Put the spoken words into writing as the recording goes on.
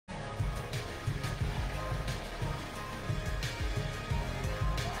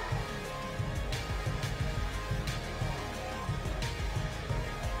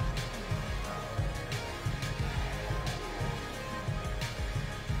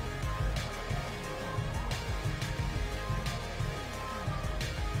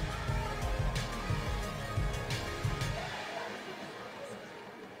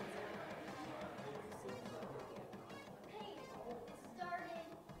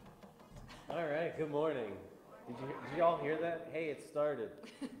right, good morning. Did you all hear that? Hey, it started.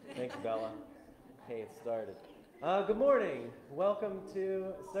 Thanks, Bella. Hey, it started. Good morning. Welcome to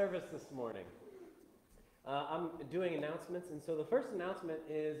service this morning. I'm doing announcements, and so the first announcement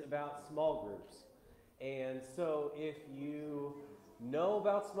is about small groups. And so if you know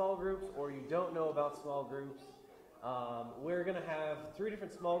about small groups or you don't know about small groups, we're going to have 3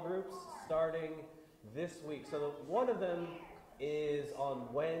 different small groups starting this week. So one of them is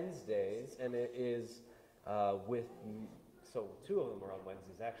on Wednesdays, and it is so 2 of them are on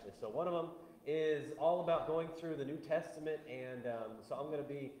Wednesdays actually. So one of them is all about going through the New Testament, and so I'm going to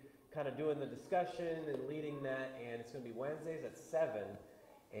be kind of doing the discussion and leading that, and it's going to be Wednesdays at 7,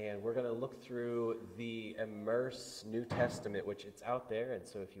 and we're going to look through the Immerse New Testament, which it's out there, and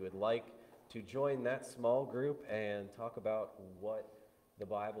so if you would like to join that small group and talk about what the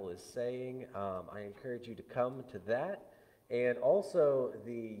Bible is saying, I encourage you to come to that. And also,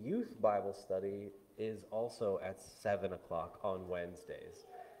 the youth Bible study is also at 7 o'clock on Wednesdays.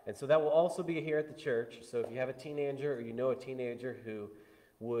 And so that will also be here at the church. So if you have a teenager or you know a teenager who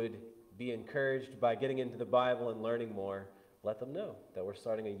would be encouraged by getting into the Bible and learning more, let them know that we're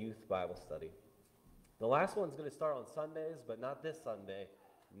starting a youth Bible study. The last one's going to start on Sundays, but not this Sunday,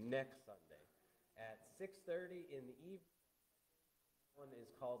 next Sunday at 6:30 in the evening. One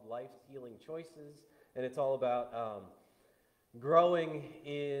is called Life's Healing Choices, and it's all about growing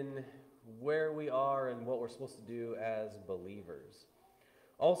in where we are and what we're supposed to do as believers.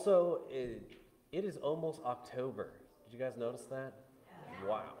 Also, it is almost October. Did you guys notice that? Yeah.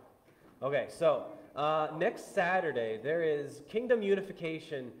 Wow. Okay, so next Saturday, there is Kingdom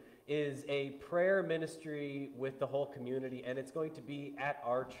Unification is a prayer ministry with the whole community, and it's going to be at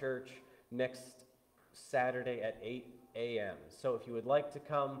our church next Saturday at 8 a.m. So if you would like to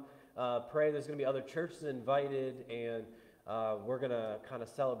come pray, there's going to be other churches invited, and we're going to kind of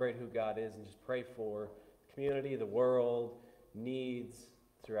celebrate who God is and just pray for the community, the world, needs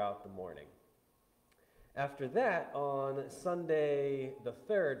throughout the morning. After that, on Sunday the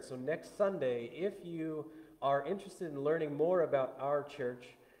 3rd, so next Sunday, if you are interested in learning more about our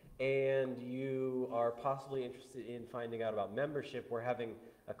church and you are possibly interested in finding out about membership, we're having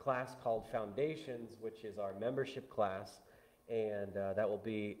a class called Foundations, which is our membership class, and that will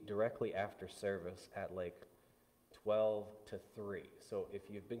be directly after service at like 12 to 3. So if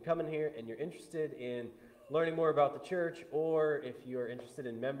you've been coming here and you're interested in learning more about the church, or if you're interested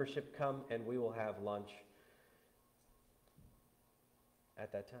in membership, come and we will have lunch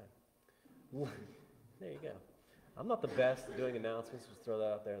at that time. There you go. I'm not the best at doing announcements, just throw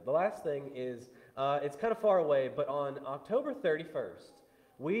that out there. The last thing is, it's kind of far away, but on October 31st,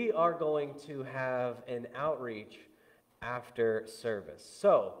 we are going to have an outreach after service.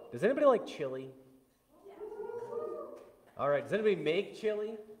 So, does anybody like chili? All right, does anybody make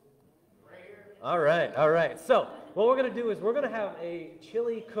chili? All right. So, what we're going to do is we're going to have a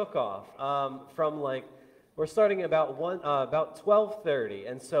chili cook-off from we're starting about 12:30.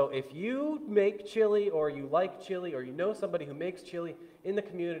 And so, if you make chili or you like chili or you know somebody who makes chili in the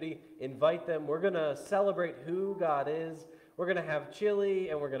community, invite them. We're going to celebrate who God is. We're going to have chili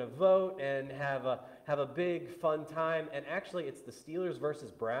and we're going to vote and have a big fun time. And actually, it's the Steelers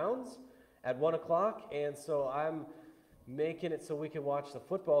versus Browns at 1 o'clock. And so I'm making it so we can watch the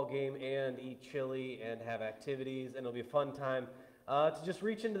football game and eat chili and have activities, and it'll be a fun time to just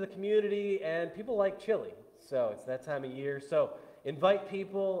reach into the community, and people like chili, so it's that time of year. So invite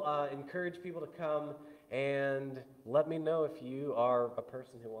people, encourage people to come, and let me know if you are a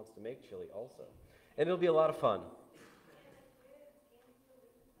person who wants to make chili also, and it'll be a lot of fun.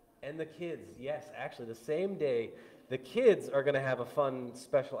 And the kids, yes, actually the same day, the kids are going to have a fun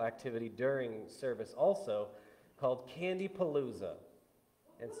special activity during service also, called Candy Palooza.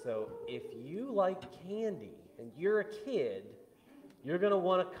 And so if you like candy and you're a kid, you're going to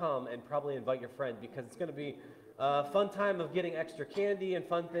want to come and probably invite your friend, because it's going to be a fun time of getting extra candy and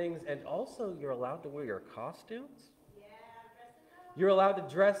fun things. And also, you're allowed to wear your costumes. Yeah, you're allowed to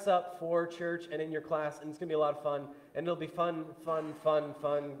dress up for church and in your class, and it's going to be a lot of fun. And it'll be fun,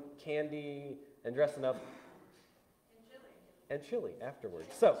 candy and dressing up. And chili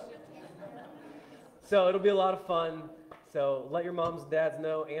afterwards. So it'll be a lot of fun. So let your moms, dads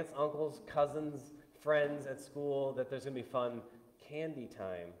know, aunts, uncles, cousins, friends at school that there's going to be fun candy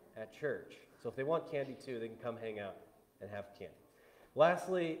time at church. So if they want candy too, they can come hang out and have candy.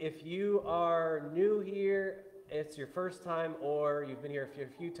 Lastly, if you are new here, it's your first time, or you've been here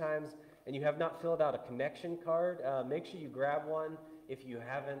a few times and you have not filled out a connection card, make sure you grab one. If you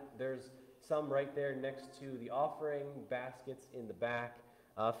haven't, there's some right there next to the offering baskets in the back.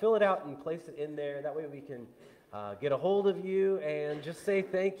 Fill it out and place it in there. That way we can get a hold of you and just say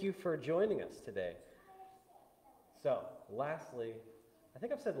thank you for joining us today. So, lastly, I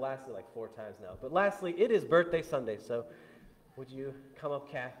think I've said lastly like 4 times now, but lastly, it is birthday Sunday, so would you come up,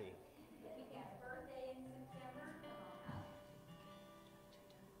 Kathy?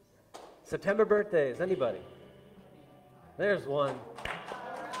 September birthdays, anybody? There's one.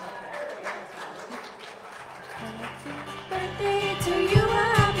 Birthday to you,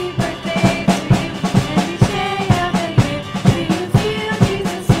 happy birthday to you. Every day of the year, do you feel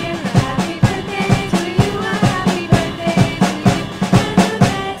Jesus here? Happy birthday to you, happy birthday to you. And the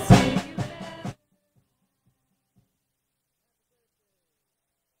best year you've ever.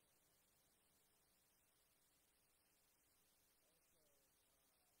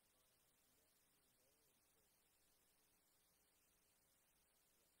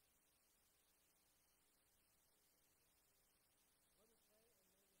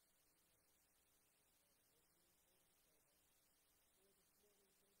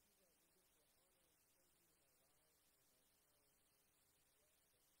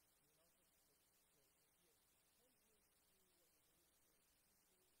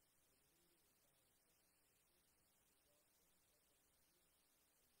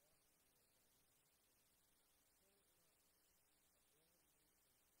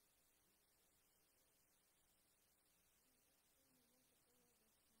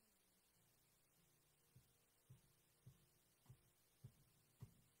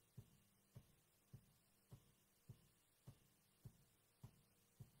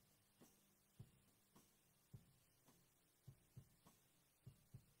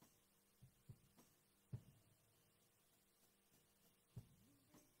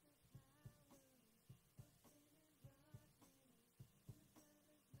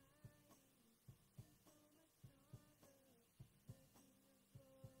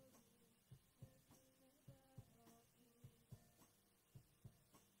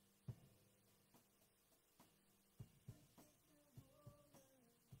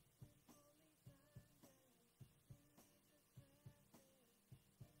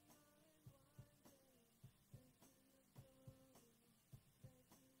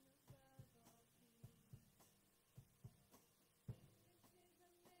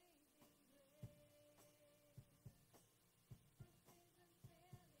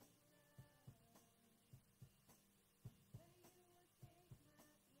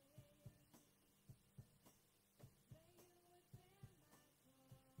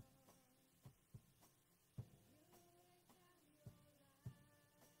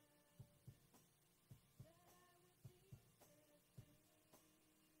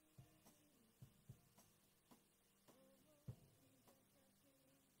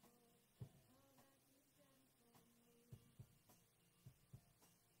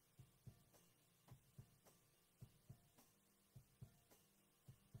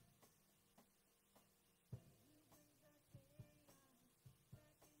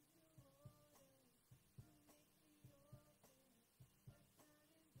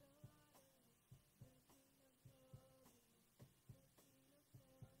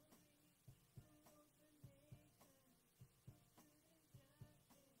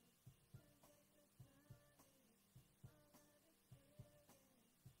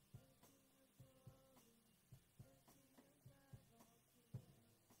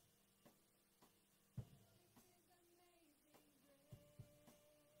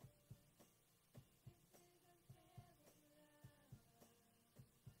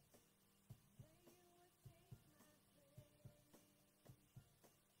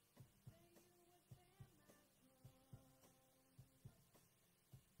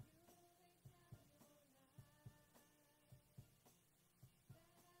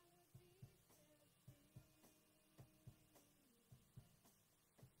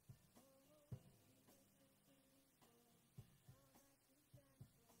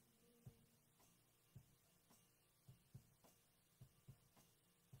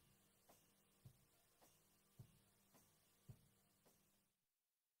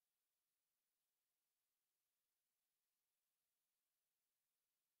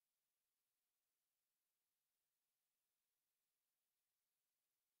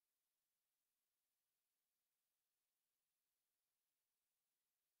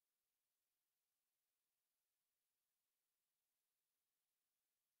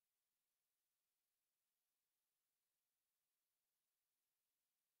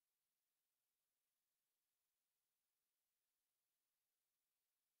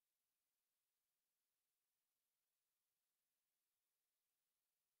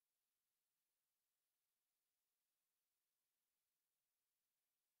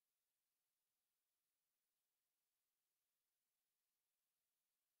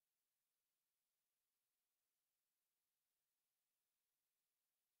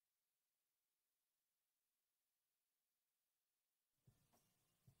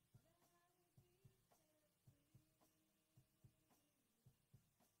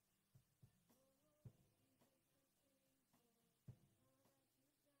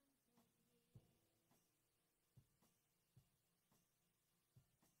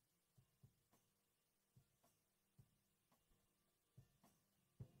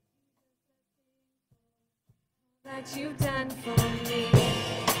 that you've done for me.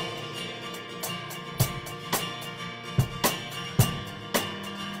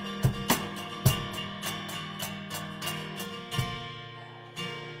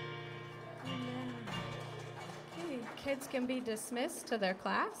 Amen. Okay, kids can be dismissed to their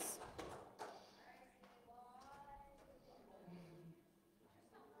class.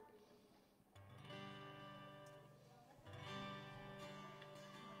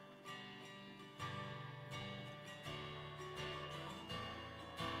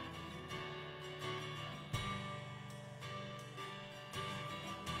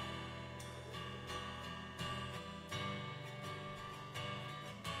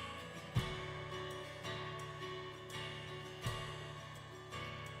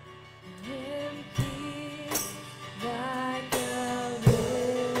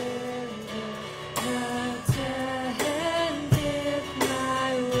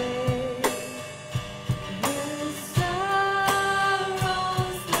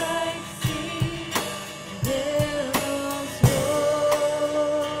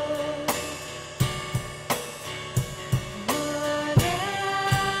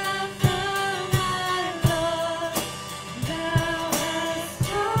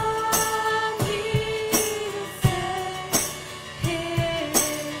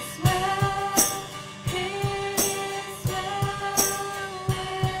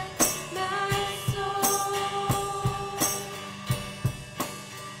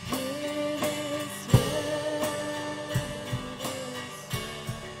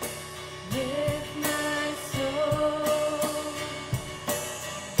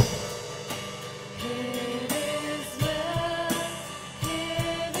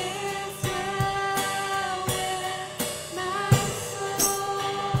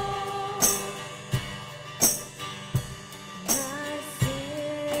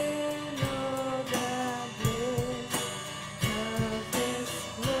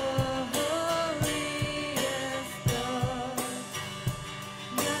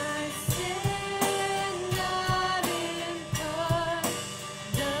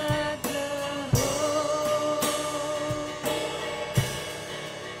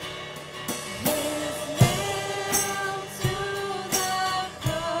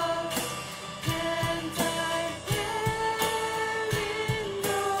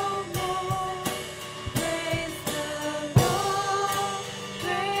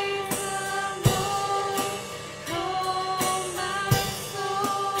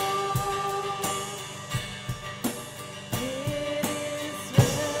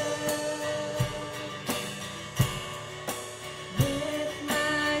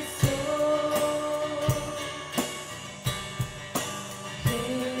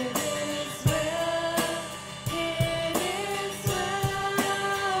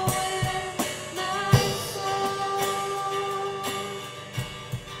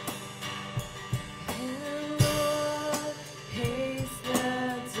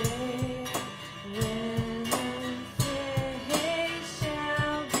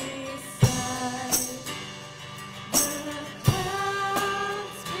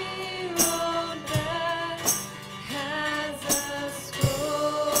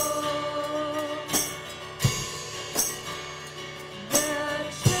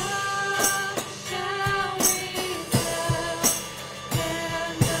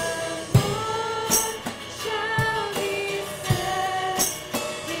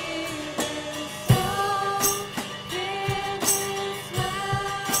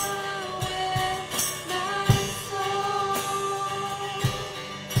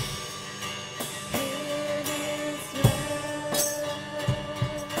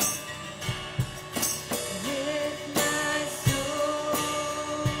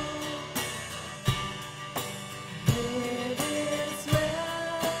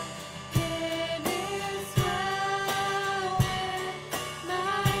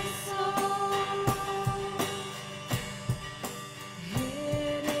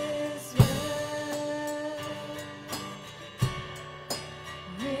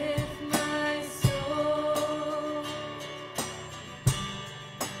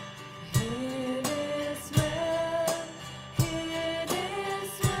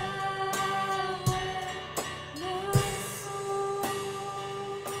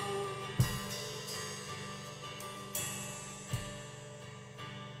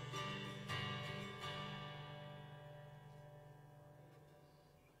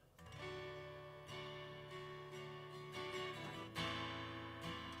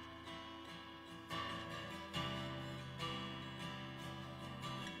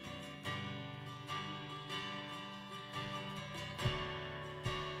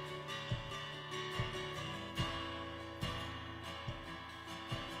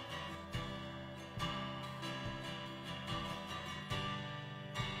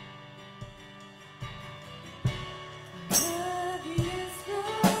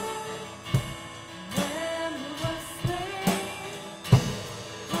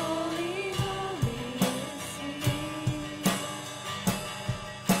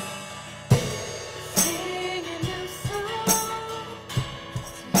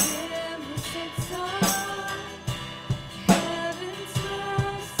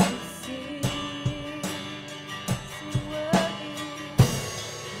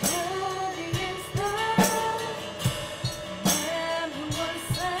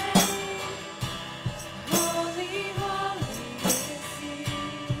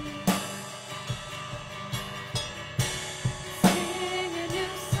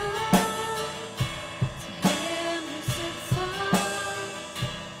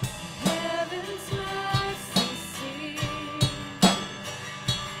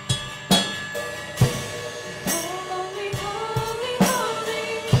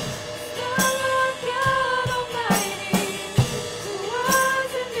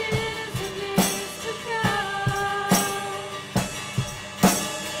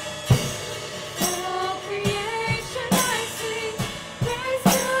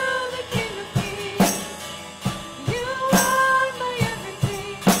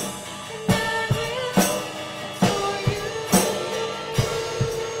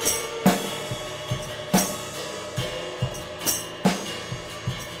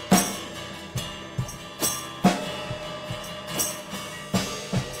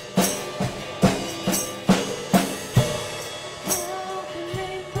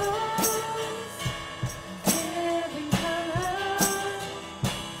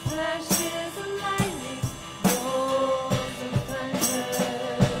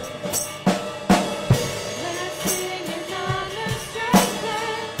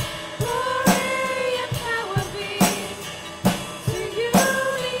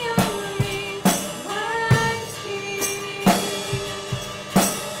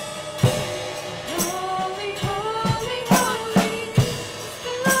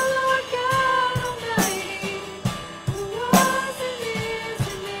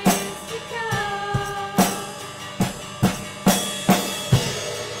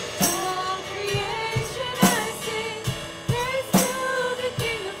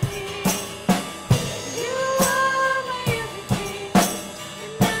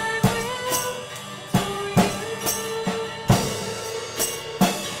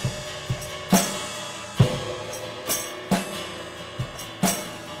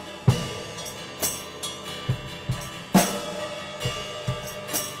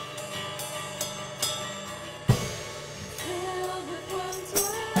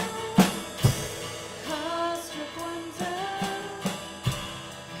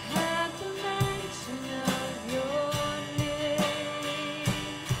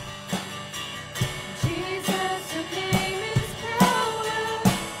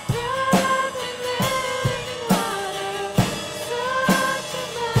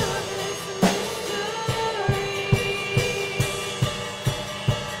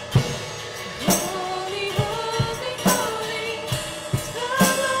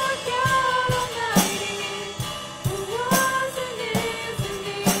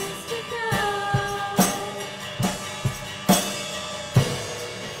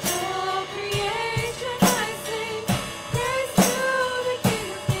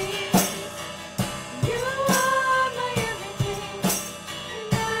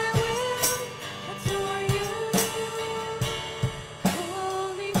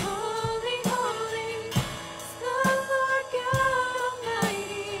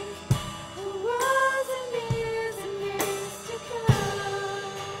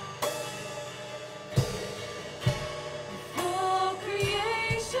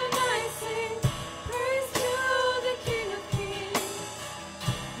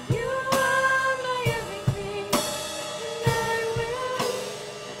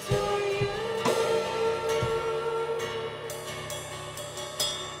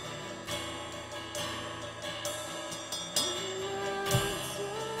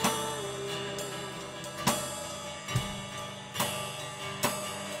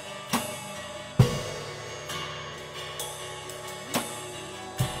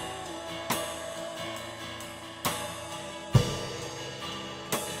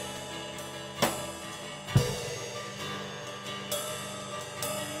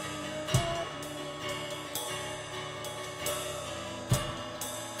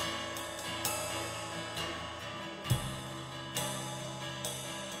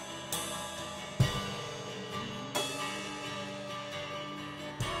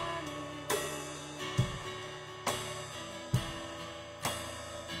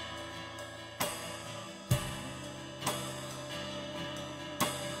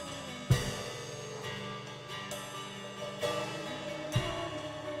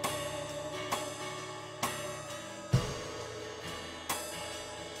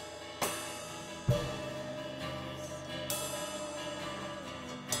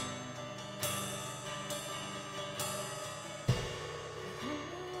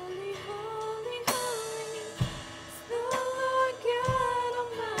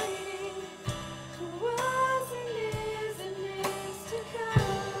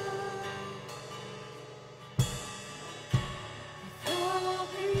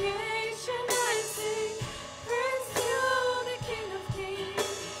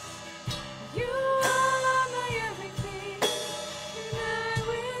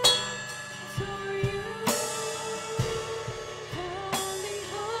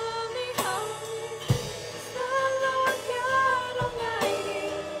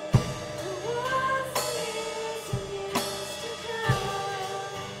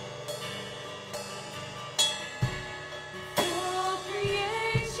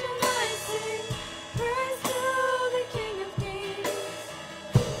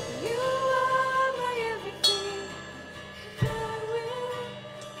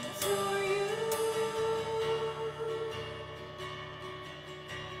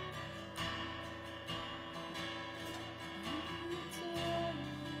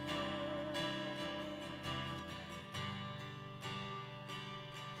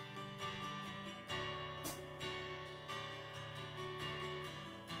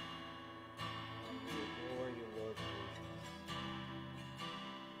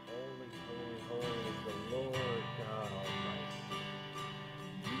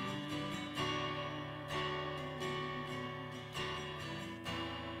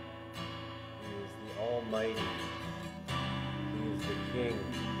 Almighty. He is the King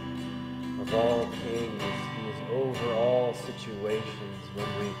of all kings. He is over all situations. When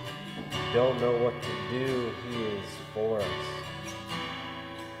we don't know what to do, He is for us.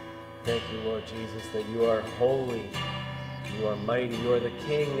 Thank you, Lord Jesus, that you are holy, you are mighty, you are the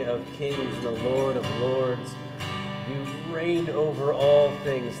King of kings and the Lord of lords. You reign over all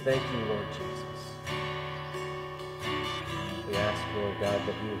things. Thank you, Lord Jesus. We ask, Lord God,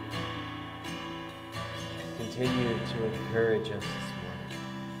 that you continue to encourage us this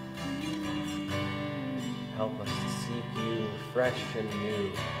morning. Help us to seek you fresh and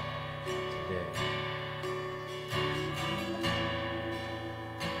new today.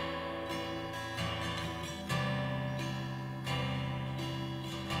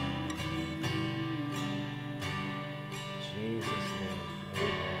 In Jesus' name,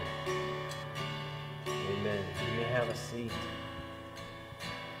 amen. Amen. You may have a seat.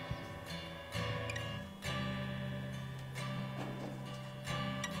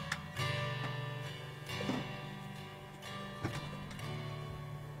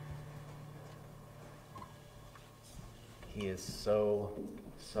 He is so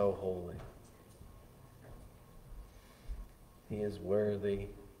holy. He is worthy.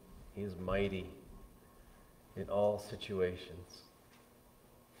 He is mighty in all situations.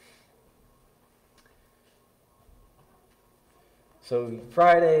 So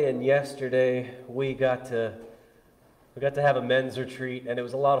Friday and yesterday we got to have a men's retreat, and it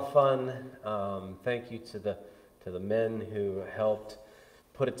was a lot of fun. Thank you to the men who helped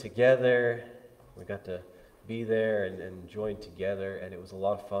put it together. We got to be there and join together, and it was a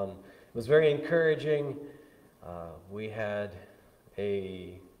lot of fun. It was very encouraging. We had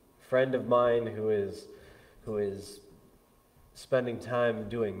a friend of mine who is spending time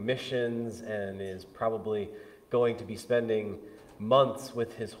doing missions and is probably going to be spending months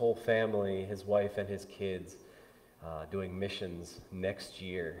with his whole family, his wife and his kids, doing missions next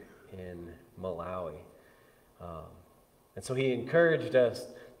year in Malawi. And so he encouraged us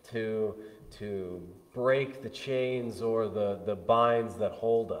to break the chains or the binds that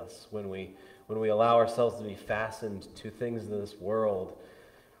hold us when we allow ourselves to be fastened to things of this world,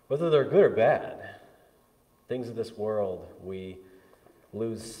 whether they're good or bad. Things of this world, we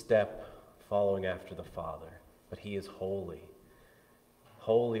lose step following after the Father. But He is holy.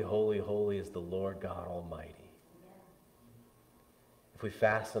 Holy, holy, holy is the Lord God Almighty. If we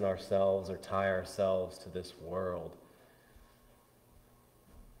fasten ourselves or tie ourselves to this world,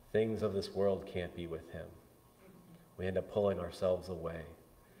 things of this world can't be with Him. We end up pulling ourselves away.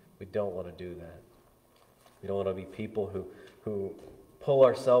 We don't want to do that. We don't want to be people who pull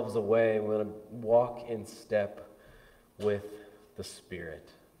ourselves away. We want to walk in step with the Spirit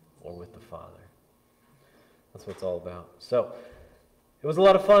or with the Father. That's what it's all about. So it was a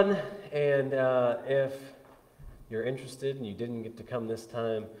lot of fun, and if you're interested and you didn't get to come this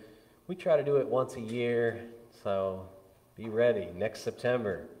time, we try to do it once a year, so be ready. Next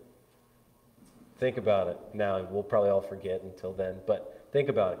September. Think about it. Now, we'll probably all forget until then, but think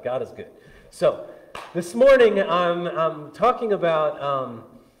about it. God is good. So, this morning I'm talking about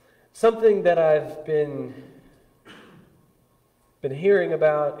something that I've been hearing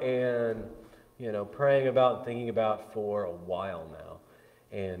about and praying about and thinking about for a while now.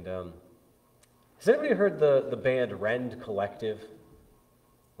 And has anybody heard the band Rend Collective?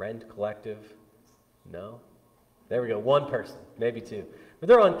 Rend Collective? No? There we go. One person, maybe two. But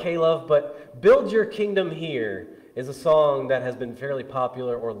they're on K-Love, but Build Your Kingdom Here is a song that has been fairly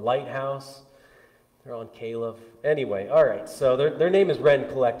popular, or Lighthouse. They're on K-Love. Anyway, all right, so their name is Rend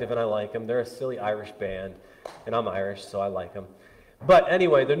Collective, and I like them. They're a silly Irish band, and I'm Irish, so I like them. But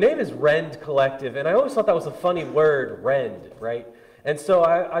anyway, their name is Rend Collective, and I always thought that was a funny word, rend, right? And so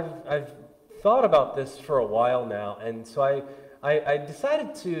I've thought about this for a while now, and so I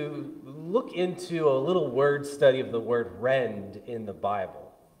decided to look into a little word study of the word rend in the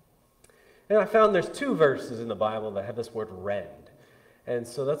Bible. And I found there's 2 verses in the Bible that have this word rend. And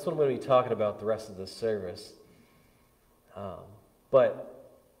so that's what I'm going to be talking about the rest of this service.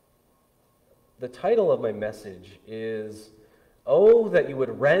 But the title of my message is, "Oh, that you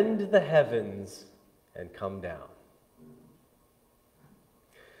would rend the heavens and come down."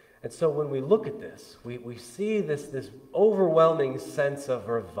 And so when we look at this, we see this overwhelming sense of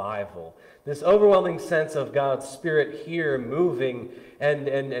revival, this overwhelming sense of God's Spirit here moving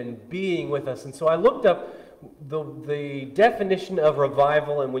and being with us. And so I looked up the definition of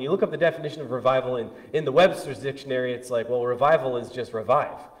revival, and when you look up the definition of revival in the Webster's dictionary, it's like, well, revival is just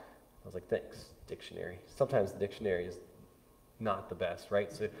revive. I was like, thanks, dictionary. Sometimes the dictionary is not the best,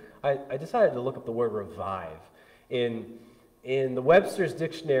 right? So I decided to look up the word revive in in the Webster's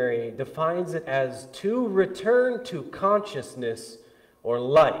Dictionary defines it as to return to consciousness or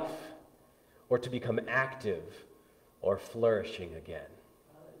life, or to become active or flourishing again.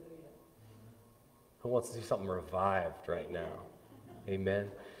 Who wants to see something revived right now?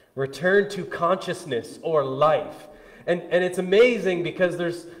 Amen. Return to consciousness or life. And it's amazing because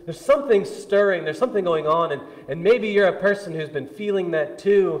there's something stirring, there's something going on, and maybe you're a person who's been feeling that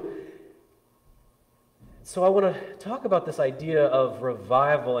too. So I want to talk about this idea of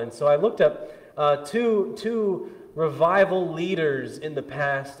revival. And so I looked up two revival leaders in the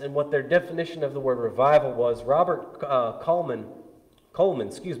past and what their definition of the word revival was. Robert Coleman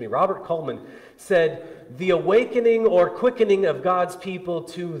said, the awakening or quickening of God's people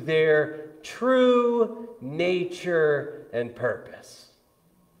to their true nature and purpose.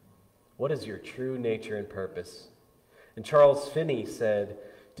 What is your true nature and purpose? And Charles Finney said,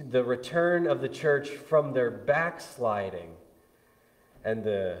 the return of the church from their backsliding and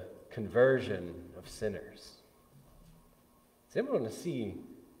the conversion of sinners. Does anyone want to see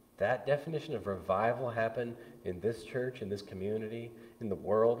that definition of revival happen in this church, in this community, in the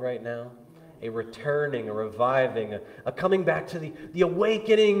world right now? A returning, a reviving, a coming back to the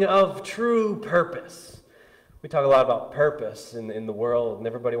awakening of true purpose. We talk a lot about purpose in the world, and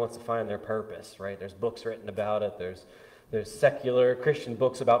everybody wants to find their purpose, right? There's books written about it. There's secular Christian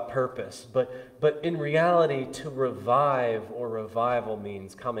books about purpose. But in reality, to revive or revival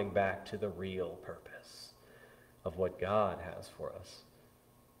means coming back to the real purpose of what God has for us.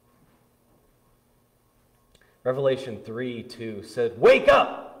 Revelation 3:2 said, "Wake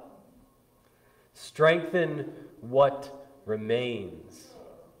up! Strengthen what remains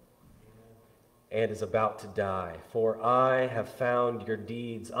and is about to die, for I have found your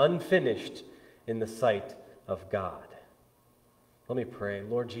deeds unfinished in the sight of God." Let me pray.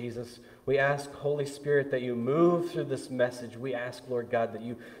 Lord Jesus, we ask, Holy Spirit, that you move through this message. We ask, Lord God, that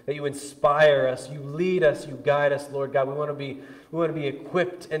you inspire us, you lead us, you guide us, Lord God. We want to be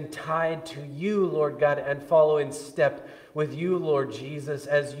equipped and tied to you, Lord God, and follow in step with you, Lord Jesus,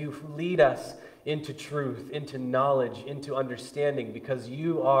 as you lead us into truth, into knowledge, into understanding, because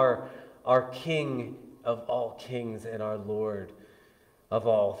you are our King of all kings and our Lord of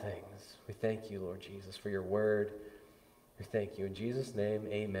all things. We thank you, Lord Jesus, for your word. We thank you. In Jesus' name,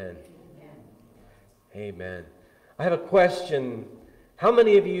 amen. Amen. I have a question. How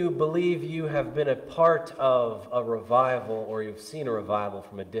many of you believe you have been a part of a revival, or you've seen a revival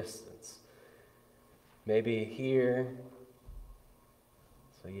from a distance? Maybe here.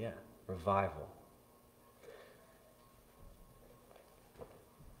 So yeah, revival.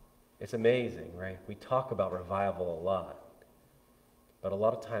 It's amazing, right? We talk about revival a lot, but a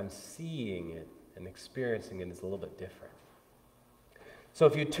lot of times seeing it and experiencing it is a little bit different. So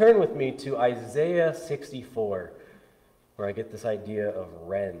if you turn with me to Isaiah 64, where I get this idea of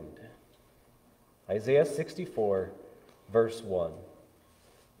rend. Isaiah 64, verse 1.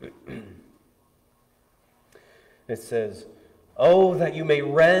 It says, "Oh, that you may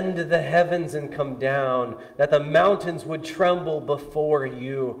rend the heavens and come down, that the mountains would tremble before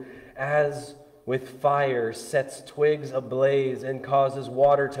you, as with fire sets twigs ablaze and causes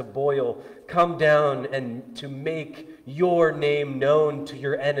water to boil. Come down and to make your name known to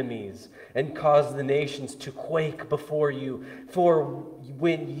your enemies and cause the nations to quake before you. For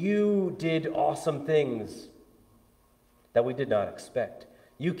when you did awesome things that we did not expect,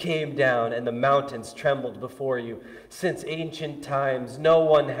 you came down and the mountains trembled before you. Since ancient times, no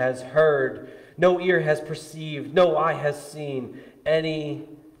one has heard, no ear has perceived, no eye has seen any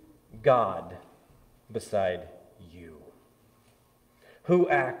God beside you, who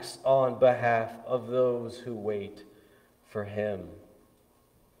acts on behalf of those who wait for him."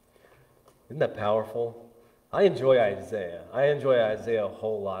 Isn't that powerful? I enjoy Isaiah. I enjoy Isaiah a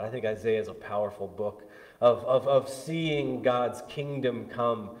whole lot. I think Isaiah is a powerful book of seeing God's kingdom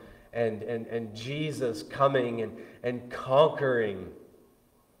come and Jesus coming and conquering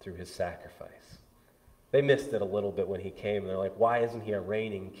through his sacrifice. They missed it a little bit when he came. They're like, why isn't he a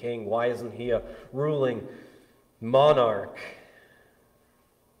reigning king? Why isn't he a ruling monarch?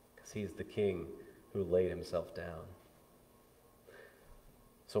 Because he's the king who laid himself down.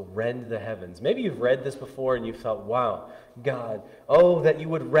 So rend the heavens. Maybe you've read this before and you thought, wow, God, oh, that you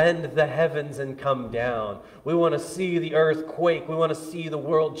would rend the heavens and come down. We want to see the earth quake. We want to see the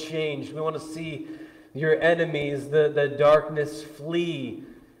world change. We want to see your enemies, the darkness flee.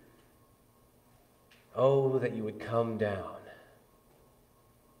 Oh, that you would come down.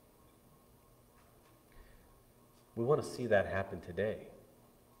 We want to see that happen today,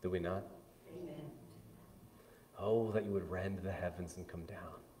 do we not? Amen. Oh, that you would rend the heavens and come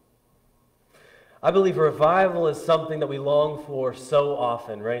down. I believe revival is something that we long for so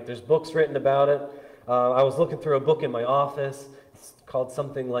often, right? There's books written about it. I was looking through a book in my office. It's called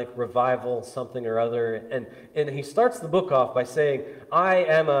something like Revival, something or other. And he starts the book off by saying, I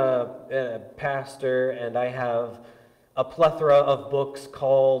am a pastor and I have a plethora of books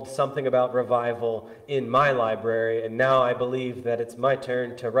called something about revival in my library, and now I believe that it's my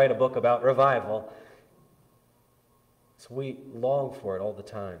turn to write a book about revival. So we long for it all the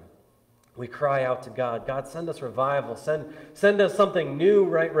time. We cry out to God, God, send us revival, send us something new,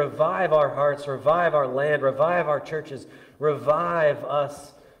 right? Revive our hearts, revive our land, revive our churches, revive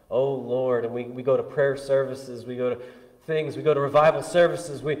us, oh Lord. And we go to prayer services, we go to things, we go to revival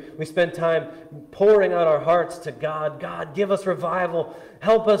services, we spend time pouring out our hearts to God. God, give us revival,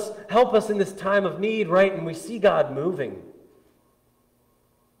 help us in this time of need, right? And we see God moving.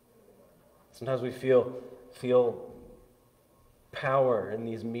 Sometimes we feel power in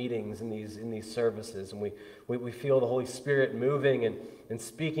these meetings, in these services, and we feel the Holy Spirit moving and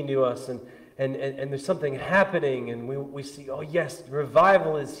speaking to us, and there's something happening, and we see, oh yes,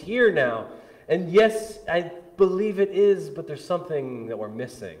 revival is here now. And yes, I believe it is, but there's something that we're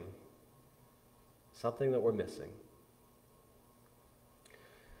missing. Something that we're missing.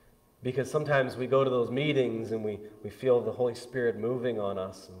 Because sometimes we go to those meetings and we feel the Holy Spirit moving on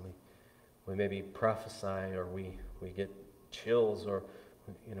us, and we maybe prophesy, or we get chills, or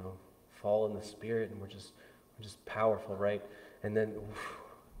fall in the Spirit, and we're just powerful, right? And then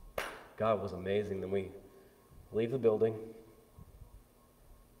God was amazing. Then we leave the building.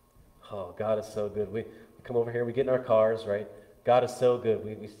 Oh, God is so good. We come over here, we get in our cars, right? God is so good.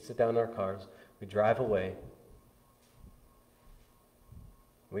 We sit down in our cars, we drive away,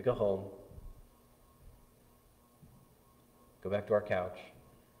 we go home, go back to our couch,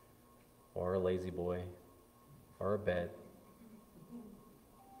 or a lazy boy, or a bed,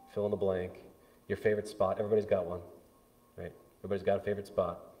 fill in the blank, your favorite spot. Everybody's got one, right? Everybody's got a favorite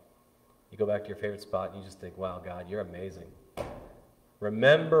spot. You go back to your favorite spot and you just think, wow, God, you're amazing.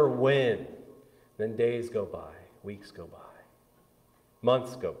 Remember when? Then days go by, weeks go by,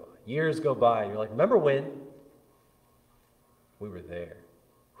 months go by, years go by, and you're like, remember when? We were there.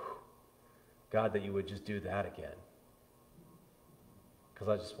 Whew. God, that you would just do that again. Because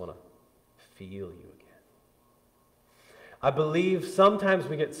I just want to feel you again. I believe sometimes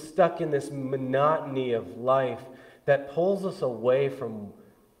we get stuck in this monotony of life that pulls us away from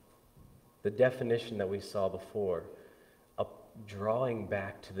the definition that we saw before, of drawing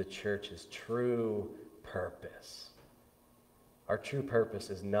back to the church's true purpose. Our true purpose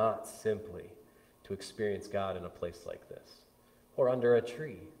is not simply to experience God in a place like this, or under a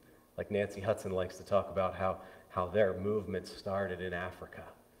tree, like Nancy Hudson likes to talk about how their movement started in Africa,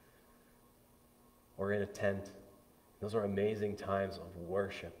 or in a tent. Those are amazing times of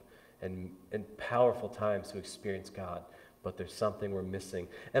worship and powerful times to experience God. But there's something we're missing.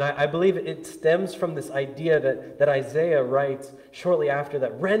 And I believe it stems from this idea that Isaiah writes shortly after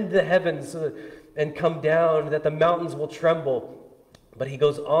that, rend the heavens and come down, that the mountains will tremble. But he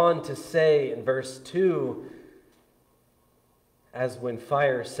goes on to say in verse 2, as when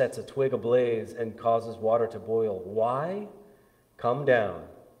fire sets a twig ablaze and causes water to boil, why? Come down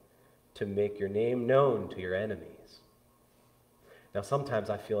to make your name known to your enemies. Now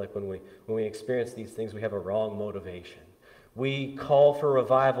sometimes I feel like when we experience these things, we have a wrong motivation. We call for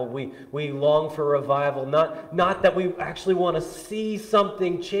revival. We long for revival. Not that we actually want to see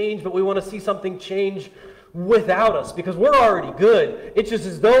something change, but we want to see something change without us, because we're already good. It's just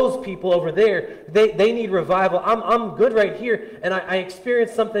as those people over there, they need revival. I'm good right here, and I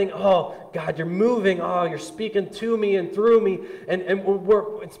experience something. Oh, God, you're moving. Oh, you're speaking to me and through me, and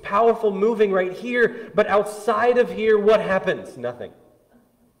it's powerful moving right here. But outside of here, what happens? Nothing.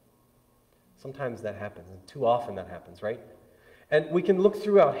 Sometimes that happens, and too often that happens, right? And we can look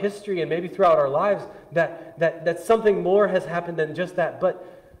throughout history and maybe throughout our lives that something more has happened than just that. But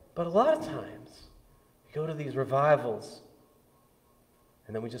a lot of times, we go to these revivals,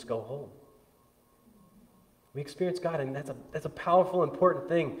 and then we just go home. We experience God, and that's a powerful, important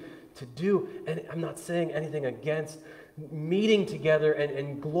thing to do. And I'm not saying anything against meeting together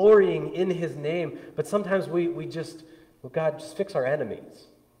and glorying in His name, but sometimes we just, well, God, just fix our enemies.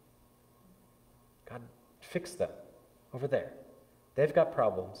 God, fix them over there. They've got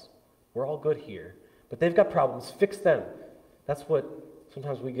problems. We're all good here, but they've got problems. Fix them. That's what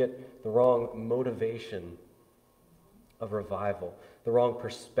sometimes we get the wrong motivation of revival, the wrong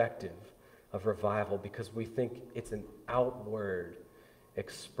perspective of revival, because we think it's an outward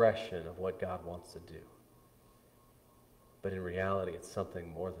expression of what God wants to do. But in reality, it's something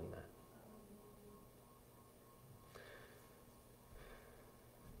more than that.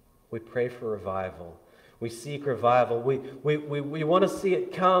 We pray for revival. We seek revival. We want to see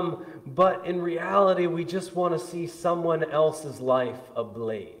it come, but in reality, we just want to see someone else's life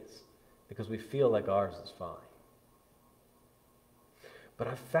ablaze because we feel like ours is fine. But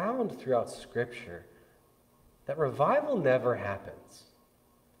I've found throughout Scripture that revival never happens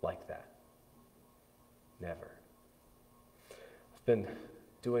like that. Never. I've been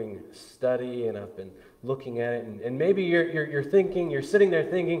doing study and I've been looking at it, and maybe you're thinking, you're sitting there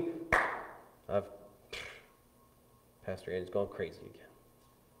thinking, Pastor Andy's gone crazy again.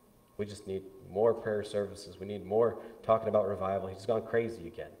 We just need more prayer services. We need more talking about revival. He's gone crazy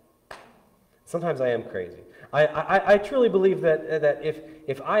again. Sometimes I am crazy. I truly believe that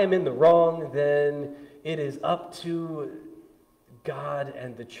if I am in the wrong, then it is up to God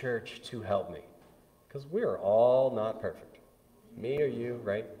and the church to help me. Because we are all not perfect. Me or you,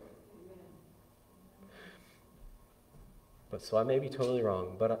 right? But so I may be totally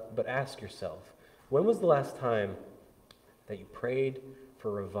wrong, but ask yourself, when was the last time that you prayed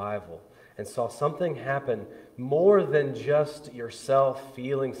for revival and saw something happen more than just yourself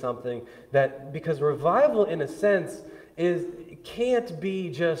feeling something? That because revival, in a sense, can't be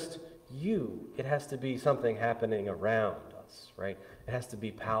just you. It has to be something happening around us, right? It has to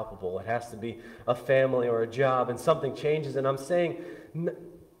be palpable. It has to be a family or a job, and something changes. And I'm saying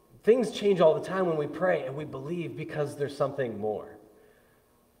things change all the time when we pray and we believe because there's something more.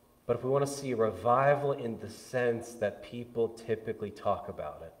 But if we want to see revival in the sense that people typically talk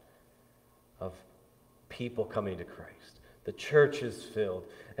about it, of people coming to Christ, the church is filled,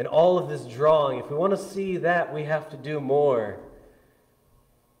 and all of this drawing, if we want to see that, we have to do more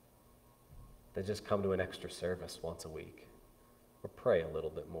than just come to an extra service once a week or pray a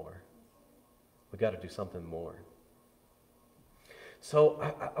little bit more. We got to do something more. So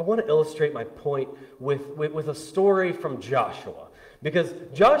I want to illustrate my point with a story from Joshua. Because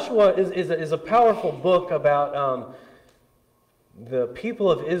Joshua is a powerful book about the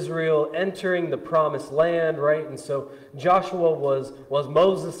people of Israel entering the promised land, right? And so Joshua was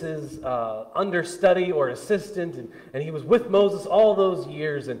Moses' understudy or assistant, and he was with Moses all those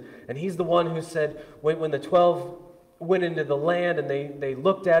years, and he's the one who said, when the 12 went into the land and they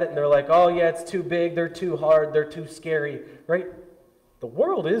looked at it and they're like, oh yeah, it's too big, they're too hard, they're too scary, right? The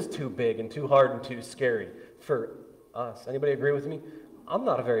world is too big and too hard and too scary for us. Anybody agree with me? I'm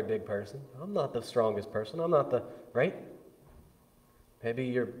not a very big person. I'm not the strongest person. I'm not the, right? Maybe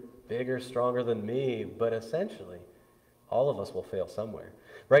you're bigger, stronger than me, but essentially, all of us will fail somewhere,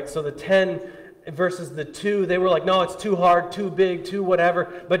 right? So the 10 versus the 2, they were like, no, it's too hard, too big, too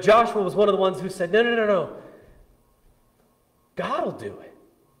whatever. But Joshua was one of the ones who said, no. God will do it.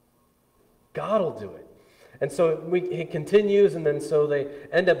 God will do it. And so he continues, and then so they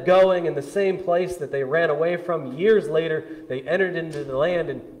end up going in the same place that they ran away from. Years later, they entered into the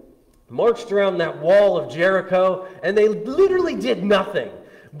land and marched around that wall of Jericho, and they literally did nothing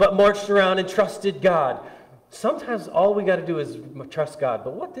but marched around and trusted God. Sometimes all we got to do is trust God,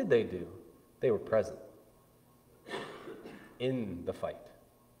 but what did they do? They were present in the fight.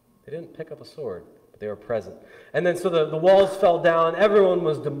 They didn't pick up a sword, but they were present. And then so the walls fell down, everyone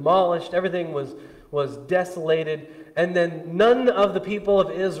was demolished, everything was desolated, and then none of the people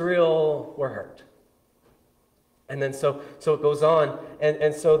of Israel were hurt. And then so it goes on,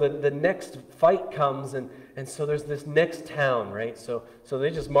 and so the next fight comes, and so there's this next town, right? So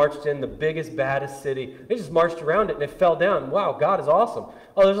they just marched in the biggest, baddest city. They just marched around it, and it fell down. Wow, God is awesome.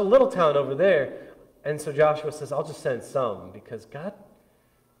 Oh, there's a little town over there. And so Joshua says, I'll just send some, because God,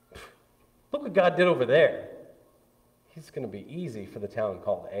 look what God did over there. It's going to be easy for the town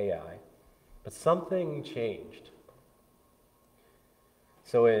called Ai. But something changed.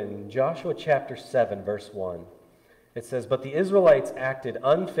 So in Joshua chapter 7, verse 1, it says, but the Israelites acted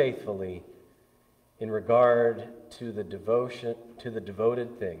unfaithfully in regard to the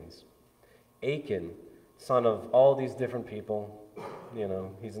devoted things. Achan, son of all these different people,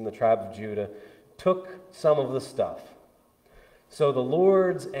 he's in the tribe of Judah, took some of the stuff. So the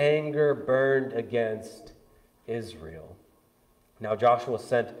Lord's anger burned against Israel. Now Joshua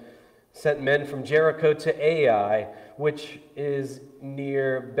sent men from Jericho to Ai, which is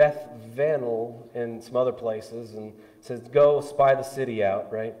near Beth Vanel and some other places, and says, go spy the city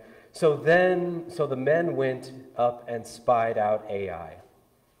out, right? So the men went up and spied out Ai.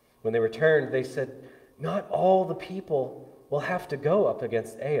 When they returned, they said, not all the people will have to go up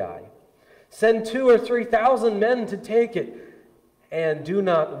against Ai. Send 2,000 or 3,000 men to take it, and do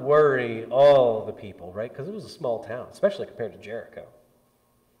not worry all the people, right? Because it was a small town, especially compared to Jericho.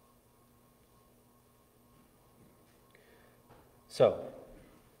 So,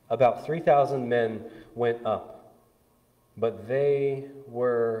 about 3,000 men went up, but they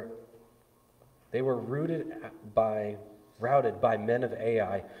were They were routed by men of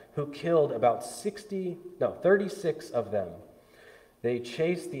Ai, who killed about 36 of them. They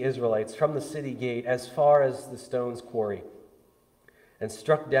chased the Israelites from the city gate as far as the stone's quarry and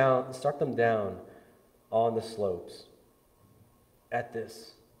struck them down on the slopes. At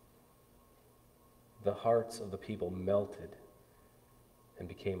this, the hearts of the people melted and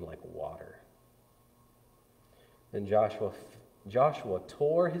became like water. Then Joshua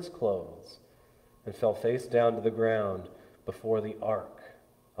tore his clothes and fell face down to the ground before the ark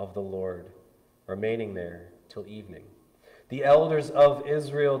of the Lord, remaining there till evening. The elders of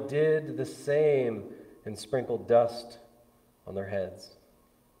Israel did the same and sprinkled dust on their heads.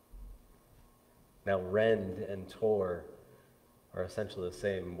 Now, rend and tore are essentially the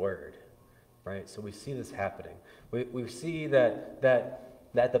same word, right? So we see this happening. We see that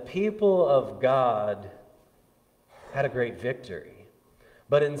the people of God had a great victory.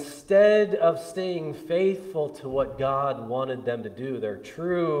 But instead of staying faithful to what God wanted them to do, their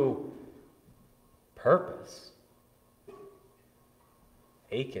true purpose,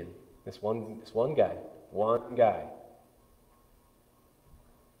 Achan, this one guy,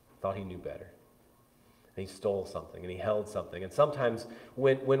 thought he knew better. And he stole something, and he held something. And sometimes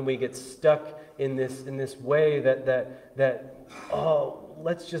when we get stuck in this way that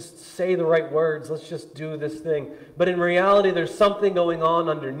let's just say the right words, let's just do this thing. But in reality, there's something going on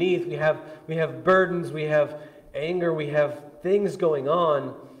underneath. We have burdens, we have anger, we have things going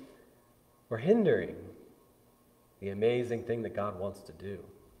on. We're hindering the amazing thing that God wants to do.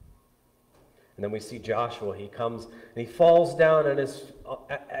 And then we see Joshua. He comes and he falls down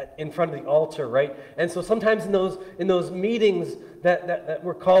in front of the altar, right? And so sometimes in those meetings that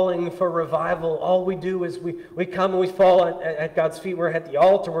we're calling for revival, all we do is we come and we fall at God's feet. We're at the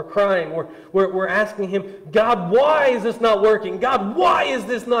altar. We're crying. We're asking Him, God, why is this not working? God, why is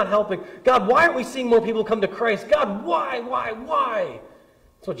this not helping? God, why aren't we seeing more people come to Christ? God, why?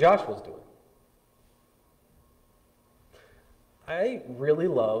 That's what Joshua's doing. I really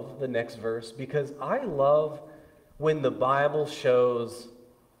love the next verse because I love when the Bible shows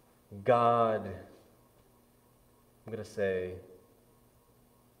God, I'm going to say,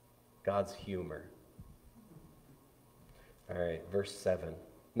 God's humor. All right, verse 10,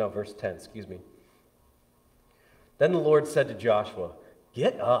 excuse me. Then the Lord said to Joshua,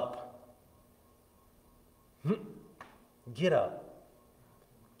 get up. Get up.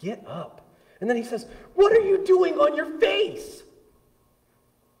 Get up. And then he says, what are you doing on your face?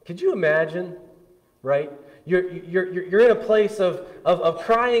 Could you imagine, right? You're in a place of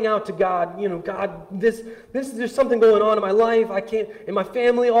crying out to God, God, there's something going on in my life, in my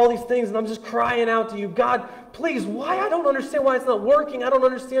family, all these things, and I'm just crying out to you, God, please, why? I don't understand why it's not working. I don't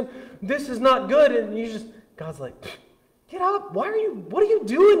understand. This is not good. And God's like, get up. What are you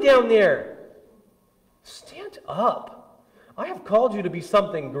doing down there? Stand up. I have called you to be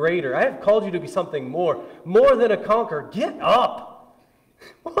something greater. I have called you to be something more than a conqueror. Get up.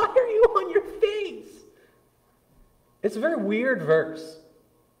 Why are you on your face? It's a very weird verse.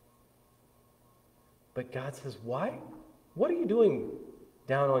 But God says, why? What are you doing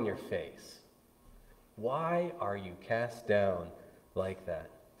down on your face? Why are you cast down like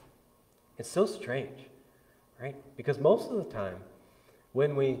that? It's so strange, right? Because most of the time,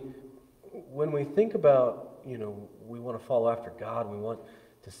 when we think about, we want to follow after God, we want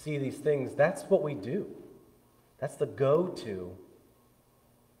to see these things, that's what we do. That's the go-to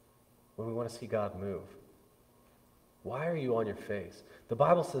when we want to see God move. Why are you on your face? The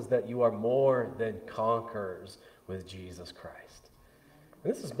Bible says that you are more than conquerors with Jesus Christ.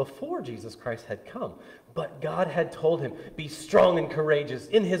 And this is before Jesus Christ had come. But God had told him, be strong and courageous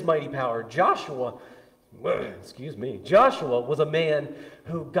in His mighty power. Joshua was a man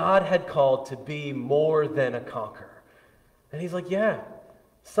who God had called to be more than a conqueror. And he's like, yeah,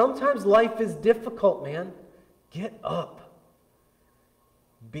 sometimes life is difficult, man. Get up.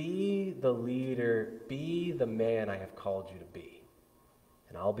 Be the leader, be the man I have called you to be,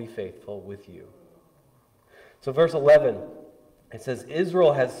 and I'll be faithful with you. So verse 11, it says,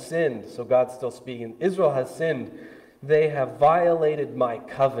 Israel has sinned, so God's still speaking. Israel has sinned. They have violated my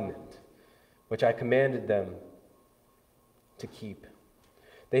covenant, which I commanded them to keep.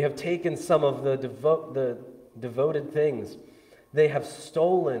 They have taken some of the devoted things. They have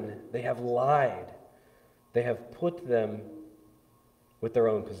stolen, they have lied. They have put them with their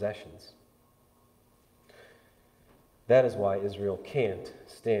own possessions. That is why Israel can't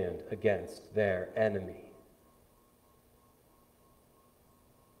stand against their enemy.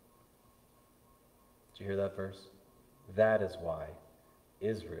 Did you hear that verse? That is why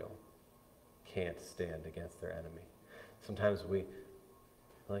Israel can't stand against their enemy. Sometimes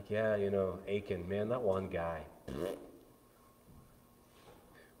Like, yeah, Achan, man, that one guy.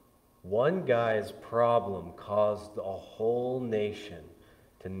 One guy's problem caused a whole nation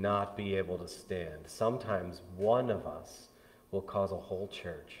to not be able to stand. Sometimes one of us will cause a whole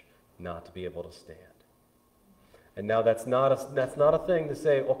church not to be able to stand. And now that's not a thing to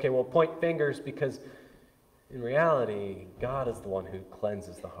say, okay, well, point fingers, because in reality, God is the one who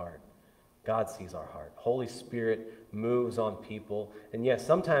cleanses the heart. God sees our heart. Holy Spirit moves on people. And yes,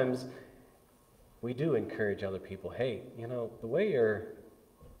 sometimes we do encourage other people, hey, the way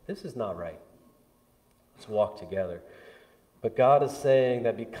this is not right. Let's walk together. But God is saying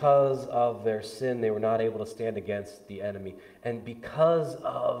that because of their sin, they were not able to stand against the enemy. And because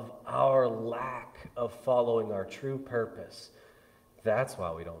of our lack of following our true purpose, that's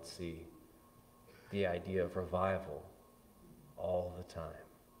why we don't see the idea of revival all the time.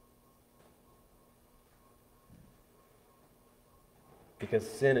 Because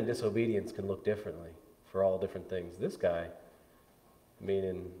sin and disobedience can look differently for all different things. This guy,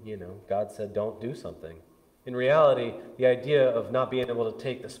 God said don't do something. In reality, the idea of not being able to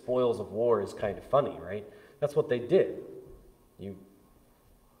take the spoils of war is kind of funny, right? That's what they did. You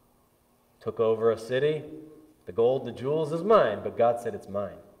took over a city, the gold, the jewels is mine, but God said it's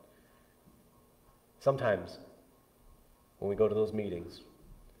mine. Sometimes, when we go to those meetings,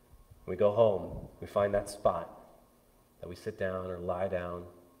 when we go home, we find that spot that we sit down or lie down.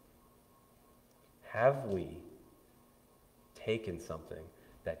 Have we taken something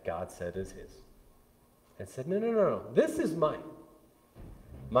that God said is his and said, no, this is mine.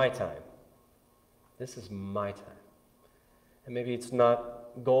 My time. This is my time. And maybe it's not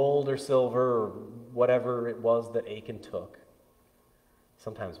gold or silver or whatever it was that Achan took.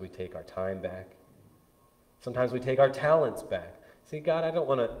 Sometimes we take our time back. Sometimes we take our talents back. See, God, I don't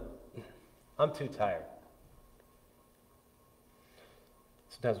want to, I'm too tired.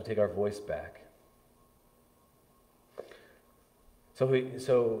 Sometimes we take our voice back.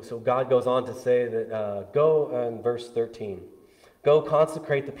 So God goes on to say that, go in verse 13, go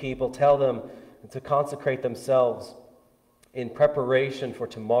consecrate the people, tell them to consecrate themselves in preparation for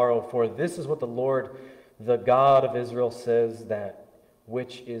tomorrow, for this is what the Lord, the God of Israel, says, that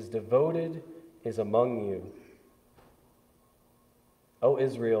which is devoted is among you. O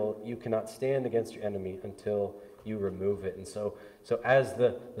Israel, you cannot stand against your enemy until you remove it. And so as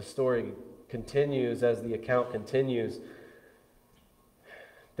the story continues, as the account continues,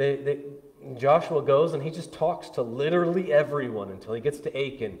 Joshua goes and he just talks to literally everyone until he gets to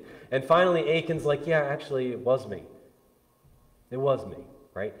Achan. And finally Achan's like, yeah, actually it was me. It was me,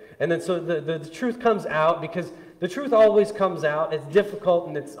 right? And then so the truth comes out, because the truth always comes out. It's difficult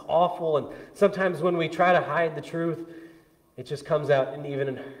and it's awful, and sometimes when we try to hide the truth, it just comes out in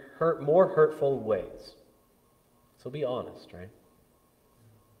even more hurtful ways. So be honest, right?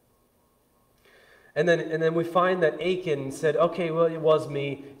 And then we find that Achan said, okay, well, it was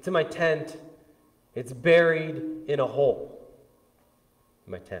me. It's in my tent. It's buried in a hole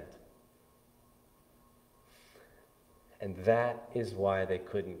in my tent. And that is why they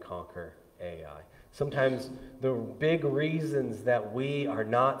couldn't conquer Ai. Sometimes the big reasons that we are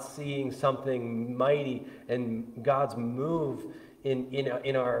not seeing something mighty and God's move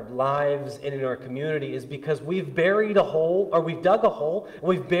in our lives and in our community is because we've buried a hole, or we've dug a hole, and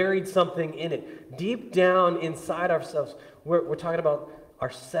we've buried something in it. Deep down inside ourselves, we're talking about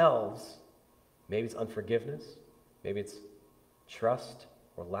ourselves. Maybe it's unforgiveness. Maybe it's trust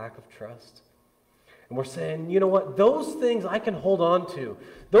or lack of trust. And we're saying, you know what, those things I can hold on to.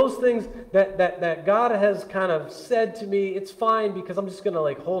 Those things that God has kind of said to me, it's fine, because I'm just going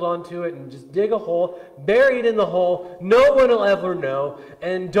to hold on to it and just dig a hole, bury it in the hole. No one will ever know.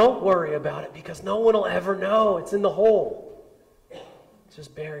 And don't worry about it, because no one will ever know. It's in the hole. It's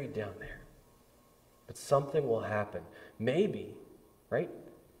just buried down there. But something will happen. Maybe, right?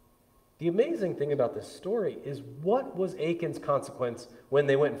 The amazing thing about this story is, what was Achan's consequence when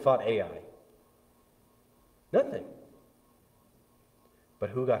they went and fought Ai? Nothing. But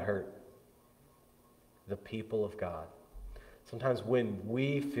who got hurt? The people of God. Sometimes when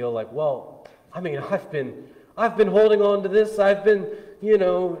we feel like, well, I've been holding on to this, I've been,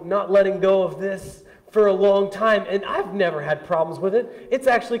 not letting go of this for a long time, and I've never had problems with it. It's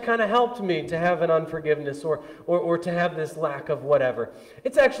actually kind of helped me to have an unforgiveness or to have this lack of whatever.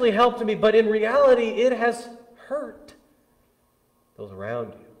 It's actually helped me, but in reality, it has hurt those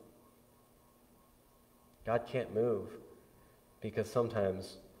around you. God can't move because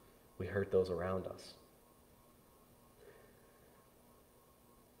sometimes we hurt those around us.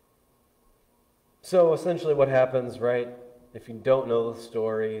 So essentially what happens, right, if you don't know the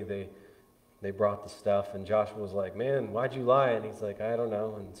story, they brought the stuff, and Joshua was like, man, why'd you lie? And he's like, I don't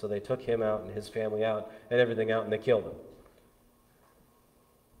know. And so they took him out and his family out and everything out, and they killed him.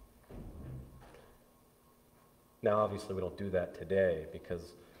 Now, obviously, we don't do that today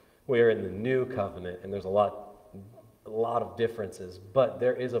because we are in the new covenant, and there's a lot of differences. But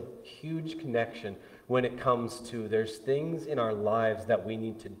there is a huge connection when it comes to there's things in our lives that we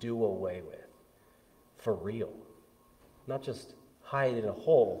need to do away with for real. Not just hide in a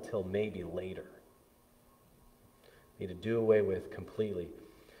hole till maybe later. We need to do away with completely.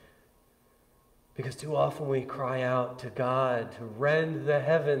 Because too often we cry out to God to rend the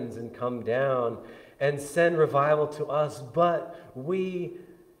heavens and come down and send revival to us, but we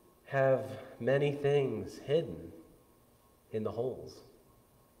have many things hidden in the holes,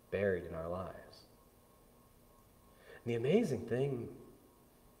 buried in our lives. And the amazing thing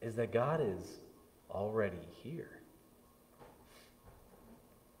is that God is already here.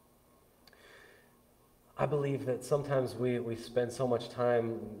 I believe that sometimes we spend so much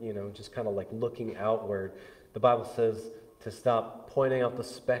time, just kind of like looking outward. The Bible says to stop pointing out the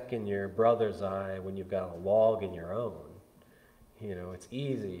speck in your brother's eye when you've got a log in your own. It's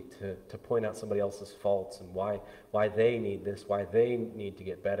easy to point out somebody else's faults and why they need this, why they need to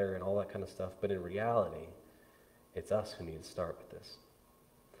get better and all that kind of stuff. But in reality, it's us who need to start with this.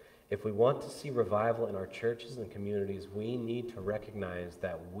 If we want to see revival in our churches and communities, we need to recognize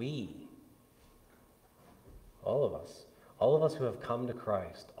that all of us who have come to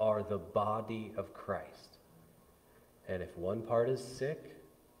Christ are the body of Christ. And if one part is sick,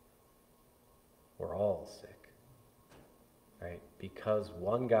 we're all sick, right? Because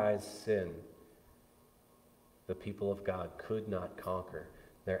one guy's sin, the people of God could not conquer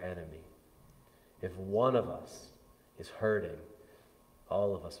their enemy. If one of us is hurting,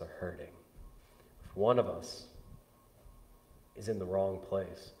 all of us are hurting. If one of us is in the wrong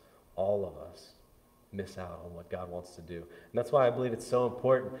place, all of us miss out on what God wants to do. And that's why I believe it's so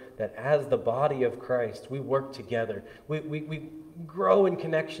important that as the body of Christ, we work together. We grow in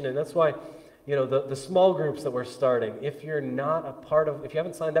connection. And that's why, the small groups that we're starting, if you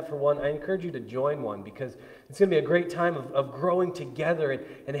haven't signed up for one, I encourage you to join one, because it's going to be a great time of growing together.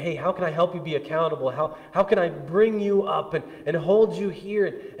 And hey, how can I help you be accountable? How can I bring you up and hold you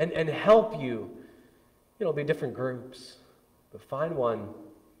here and help you? It'll be different groups, but find one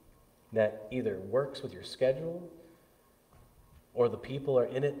that either works with your schedule or the people are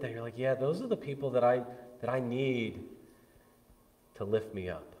in it that you're like, yeah, those are the people that I need to lift me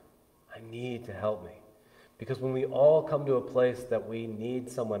up. I need to help me. Because when we all come to a place that we need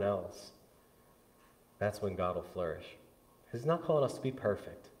someone else, that's when God will flourish. He's not calling us to be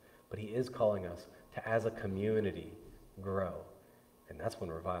perfect, but he is calling us to, as a community, grow. And that's when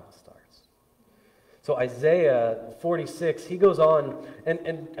revival starts. So Isaiah 46, he goes on,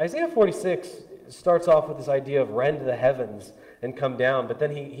 and Isaiah 46 starts off with this idea of rend the heavens and come down, but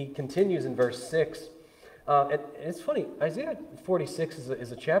then he continues in verse 6. And it's funny, Isaiah 46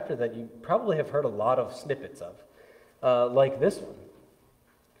 is a chapter that you probably have heard a lot of snippets of, like this one.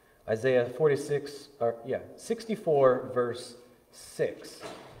 Isaiah 64 verse 6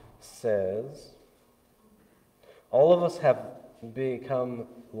 says, all of us have become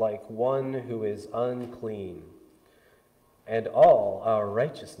like one who is unclean, and all our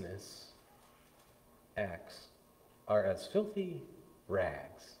righteousness acts are as filthy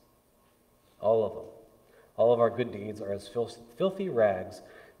rags. All of them. All of our good deeds are as filthy rags.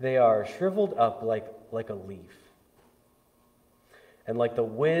 They are shriveled up like a leaf. And like the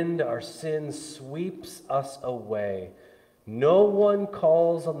wind, our sin sweeps us away. No one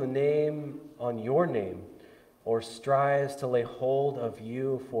calls on your name, or strives to lay hold of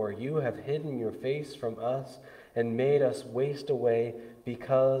you, for you have hidden your face from us and made us waste away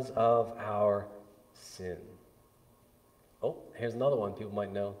because of our sin. Oh, here's another one people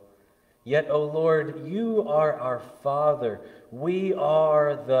might know. Yet, O Lord, you are our Father. We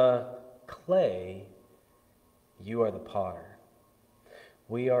are the clay. You are the potter.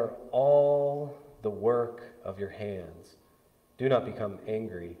 We are all the work of your hands. Do not become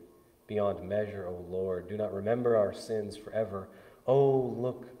angry beyond measure, O Lord. Do not remember our sins forever. Oh,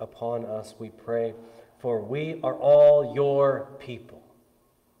 look upon us, we pray, for we are all your people.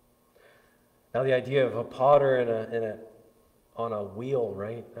 Now, the idea of a potter on a wheel,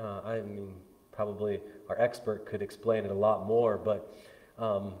 right? Probably our expert could explain it a lot more, but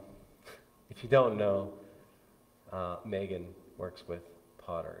if you don't know, Megan works with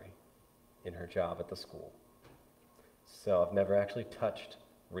pottery in her job at the school. So I've never actually touched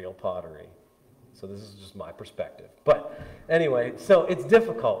real pottery, So this is just my perspective. But anyway, so it's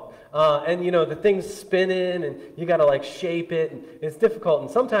difficult. And the thing's spinning and you got to like shape it. And it's difficult.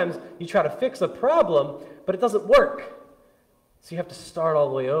 And sometimes you try to fix a problem, but it doesn't work. So you have to start all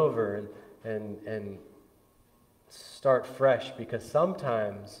the way over and start fresh, because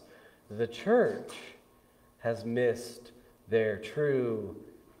sometimes the church has missed their true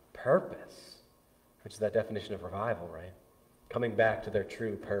purpose, which is that definition of revival, right? Coming back to their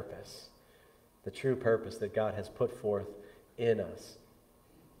true purpose. The true purpose that God has put forth in us.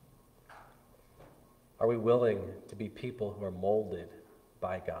 Are we willing to be people who are molded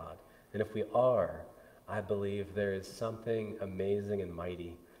by God? And if we are, I believe there is something amazing and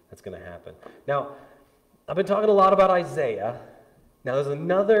mighty that's going to happen. Now, I've been talking a lot about Isaiah. Now, there's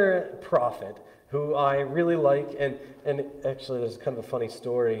another prophet who I really like, and actually there's kind of a funny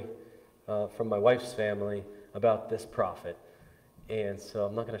story from my wife's family about this prophet. And so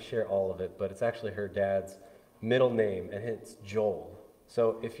I'm not going to share all of it, but it's actually her dad's middle name, and it's Joel.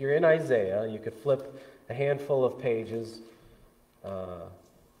 So if you're in Isaiah, you could flip a handful of pages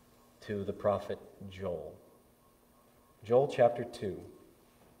to the prophet Joel. Joel chapter 2.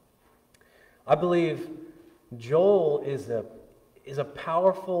 I believe Joel is a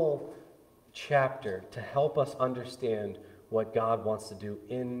powerful chapter to help us understand what God wants to do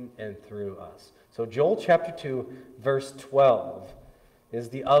in and through us. So Joel chapter 2, verse 12 is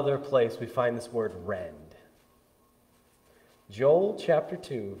the other place we find this word rend. Joel chapter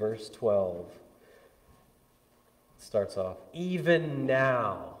 2, verse 12 starts off, "Even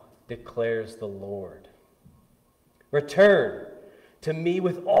now, declares the Lord, return to me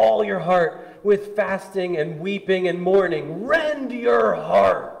with all your heart, with fasting and weeping and mourning. Rend your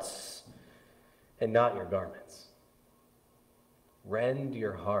hearts and not your garments." Rend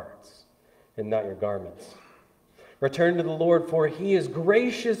your hearts and not your garments. "Return to the Lord, for he is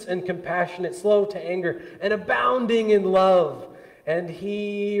gracious and compassionate, slow to anger, and abounding in love, and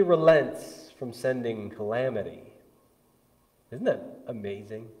he relents from sending calamity." Isn't that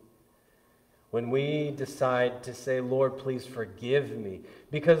amazing? When we decide to say, "Lord, please forgive me,"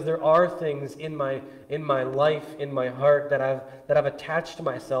 because there are things in my life, in my heart that I've attached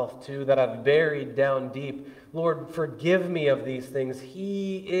myself to, that I've buried down deep. Lord, forgive me of these things.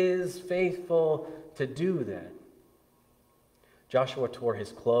 He is faithful to do that. Joshua tore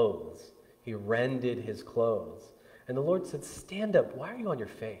his clothes. He rended his clothes. And the Lord said, "Stand up. Why are you on your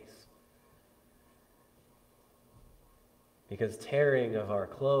face?" Because tearing of our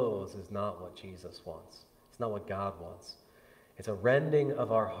clothes is not what Jesus wants. It's not what God wants. It's a rending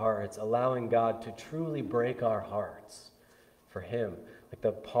of our hearts, allowing God to truly break our hearts for him. Like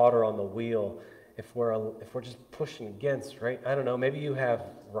the potter on the wheel, if we're just pushing against, right? I don't know, maybe you have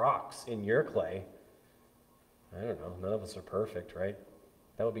rocks in your clay. I don't know, none of us are perfect, right?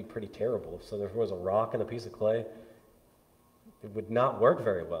 That would be pretty terrible. So if there was a rock and a piece of clay, it would not work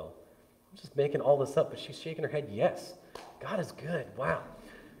very well. I'm just making all this up, but she's shaking her head, yes. God is good. Wow.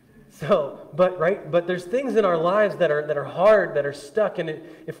 So, but there's things in our lives that are hard, that are stuck, and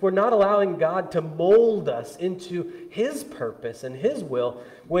if we're not allowing God to mold us into his purpose and his will,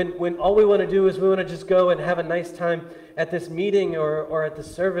 when all we want to do is we want to just go and have a nice time at this meeting or at the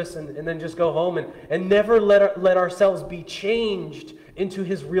service and then just go home and never let ourselves be changed into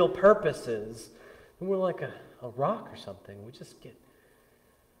his real purposes, then we're like a rock or something. We just get,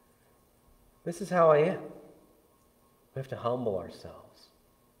 this is how I am. We have to humble ourselves.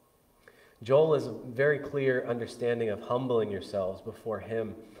 Joel is a very clear understanding of humbling yourselves before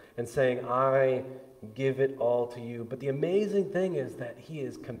him and saying, "I give it all to you." But the amazing thing is that he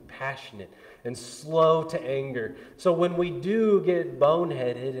is compassionate and slow to anger. So when we do get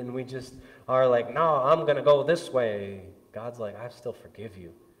boneheaded and we just are like, "No, I'm going to go this way," God's like, "I still forgive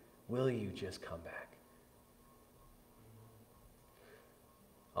you. Will you just come back?"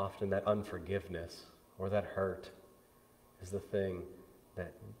 Often that unforgiveness or that hurt is the thing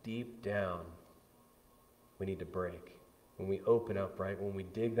that deep down we need to break. When we open up, right? When we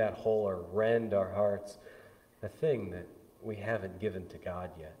dig that hole or rend our hearts, the thing that we haven't given to God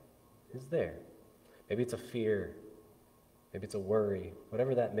yet is there. Maybe it's a fear. Maybe it's a worry.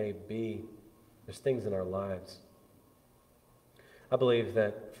 Whatever that may be, there's things in our lives. I believe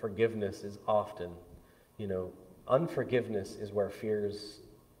that forgiveness is often, unforgiveness is where fears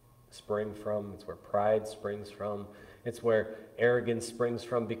spring from. It's where pride springs from. It's where arrogance springs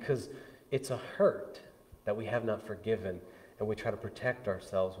from, because it's a hurt that we have not forgiven, and we try to protect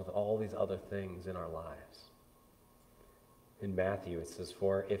ourselves with all these other things in our lives. In Matthew, it says,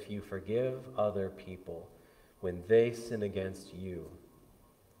 "For if you forgive other people when they sin against you,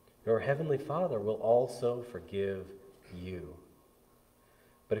 your heavenly Father will also forgive you.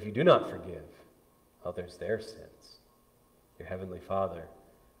 But if you do not forgive, others their sins, your heavenly Father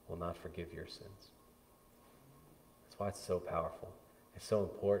will not forgive your sins. That's why it's so powerful. It's so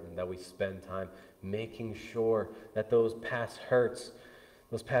important that we spend time making sure that those past hurts,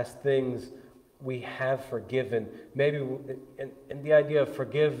 those past things we have forgiven, maybe, and the idea of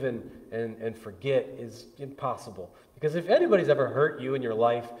forgive and forget is impossible. Because if anybody's ever hurt you in your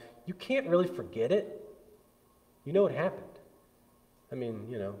life, you can't really forget it. You know it happened. I mean,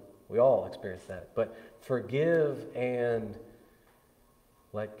 we all experience that. But forgive and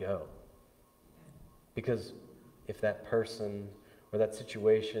let go. Because if that person or that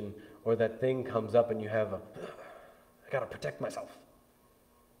situation or that thing comes up and you have I got to protect myself.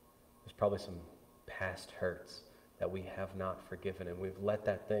 There's probably some past hurts that we have not forgiven, and we've let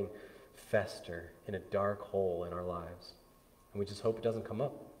that thing fester in a dark hole in our lives. And we just hope it doesn't come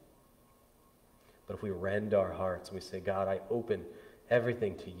up. But if we rend our hearts and we say, God, I open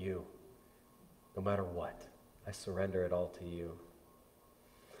everything to you, no matter what, I surrender it all to you.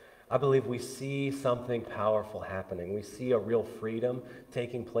 I believe we see something powerful happening. We see a real freedom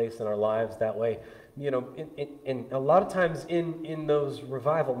taking place in our lives that way. In a lot of times in those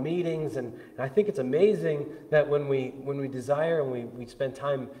revival meetings, and I think it's amazing that when we desire and we spend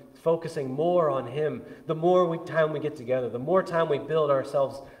time focusing more on Him, the more time we get together, the more time we build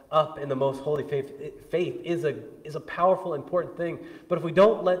ourselves up in the most holy faith. Faith is a powerful, important thing. But if we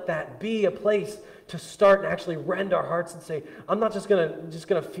don't let that be a place to start and actually rend our hearts and say, I'm not just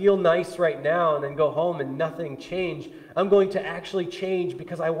gonna feel nice right now and then go home and nothing change. I'm going to actually change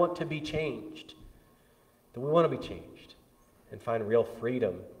because I want to be changed. That we want to be changed and find real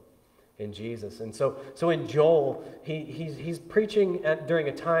freedom in Jesus. And so in Joel, he's preaching during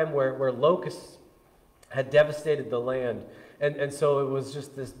a time where locusts had devastated the land. And so it was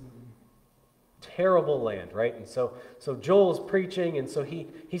just this terrible land, right? And so Joel's preaching, and so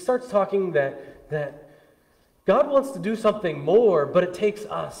he starts talking that God wants to do something more, but it takes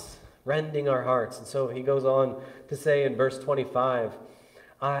us rending our hearts. And so he goes on to say in verse 25,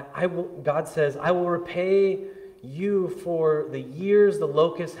 God says, I will repay you for the years the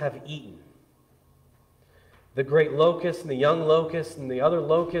locusts have eaten. The great locust and the young locust and the other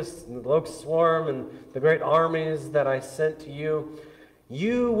locusts and the locust swarm and the great armies that I sent to you,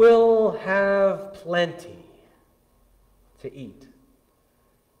 you will have plenty to eat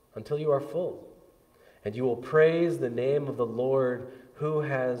until you are full. And you will praise the name of the Lord who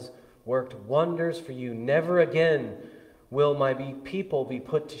has worked wonders for you. Never again will my people be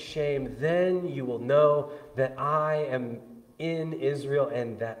put to shame. Then you will know that I am in Israel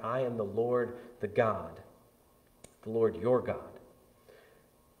and that I am the Lord, the Lord your God.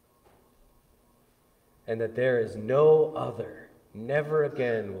 And that there is no other. Never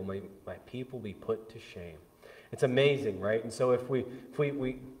again will my people be put to shame. It's amazing, right? And so if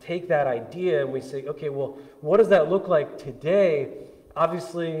we take that idea and we say, okay, well, what does that look like today?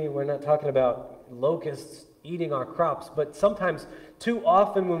 Obviously, we're not talking about locusts eating our crops, but sometimes, too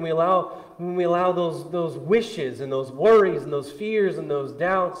often, when we allow those wishes and those worries and those fears and those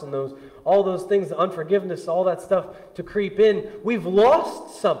doubts and all those things, the unforgiveness, all that stuff to creep in, we've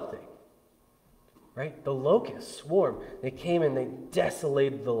lost something. Right? The locusts swarm. They came and they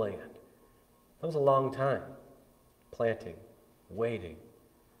desolated the land. That was a long time. Planting, waiting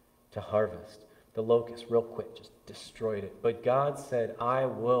to harvest. The locusts, real quick, just destroyed it. But God said, I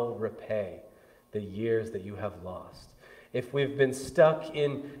will repay the years that you have lost. If we've been stuck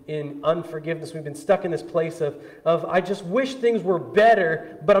in unforgiveness, we've been stuck in this place of I just wish things were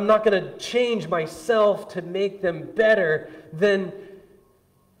better, but I'm not going to change myself to make them better, then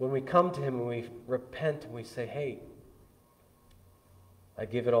when we come to Him and we repent and we say, hey, I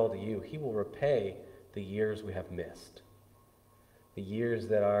give it all to you, He will repay the years we have missed. The years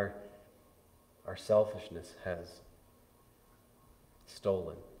that our selfishness has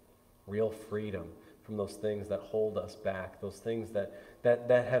stolen. Real freedom from those things that hold us back. Those things that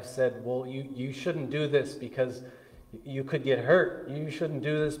have said, well, you shouldn't do this because you could get hurt. You shouldn't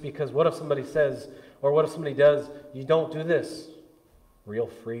do this because what if somebody says, or what if somebody does, you don't do this. Real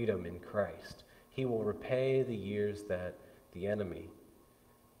freedom in Christ. He will repay the years that the enemy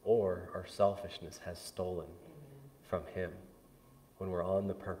or our selfishness has stolen from Him when we're on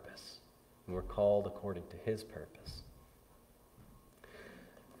the purpose, when we're called according to His purpose.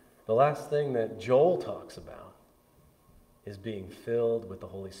 The last thing that Joel talks about is being filled with the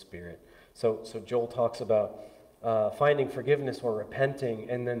Holy Spirit. So Joel talks about finding forgiveness or repenting,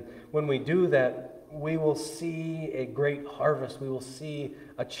 and then when we do that, we will see a great harvest. We will see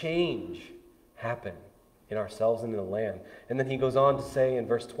a change happen in ourselves and in the land. And then he goes on to say in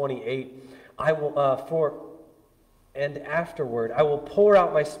verse 28, and afterward I will pour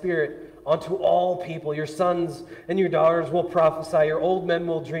out my Spirit unto all people. Your sons and your daughters will prophesy. Your old men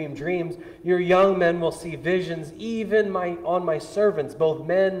will dream dreams. Your young men will see visions. Even on my servants, both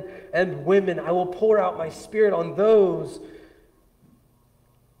men and women, I will pour out my Spirit on those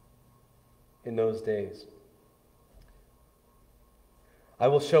in those days. I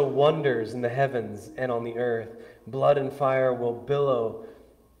will show wonders in the heavens and on the earth. Blood and fire will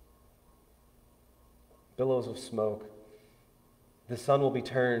billows of smoke. The sun will be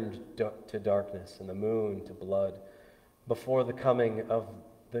turned to darkness and the moon to blood before the coming of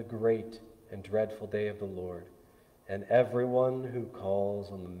the great and dreadful day of the Lord. And everyone who calls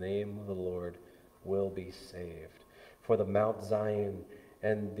on the name of the Lord will be saved. For the Mount Zion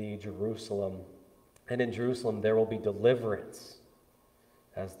and in Jerusalem there will be deliverance,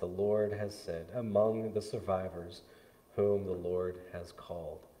 as the Lord has said, among the survivors whom the Lord has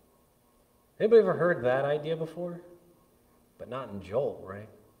called. Anybody ever heard that idea before? But not in Joel, right?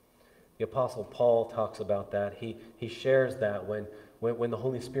 The Apostle Paul talks about that. He shares that when the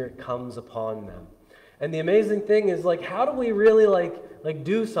Holy Spirit comes upon them. And the amazing thing is, like, how do we really like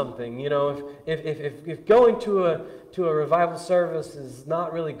do something? You know, if going to a revival service is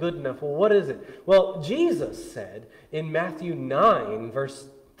not really good enough, well, what is it? Well, Jesus said in Matthew 9, verse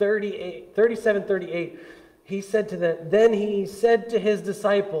 37-38, he said to them, then he said to his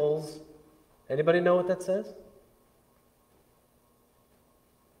disciples, anybody know what that says?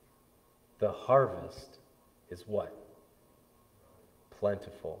 The harvest is what?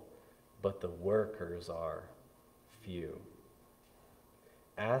 Plentiful, but the workers are few.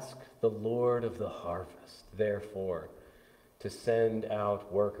 Ask the Lord of the harvest, therefore, to send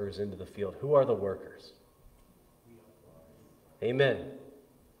out workers into the field. Who are the workers? Amen.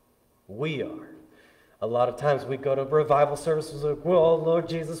 We are. A lot of times we go to revival services like, well, Lord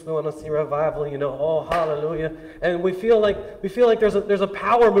Jesus, we want to see revival, you know, oh, hallelujah. And we feel like there's a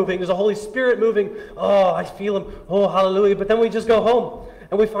power moving, there's a Holy Spirit moving. Oh, I feel him. Oh, hallelujah. But then we just go home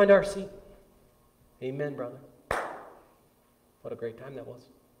and we find our seat. Amen, brother. What a great time that was.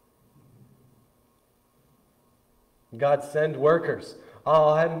 God, send workers. Oh,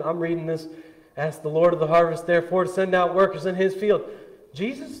 I'm reading this. Ask the Lord of the harvest, therefore, to send out workers in his field.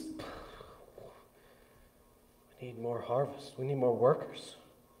 Jesus, we need more harvest. We need more workers.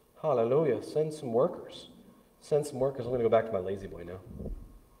 Hallelujah. Send some workers. Send some workers. I'm going to go back to my lazy boy now.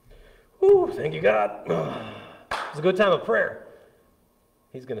 Ooh, thank you, God. It's a good time of prayer.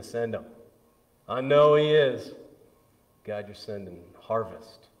 He's going to send them. I know he is. God, you're sending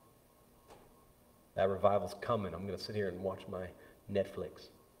harvest. That revival's coming. I'm going to sit here and watch my Netflix.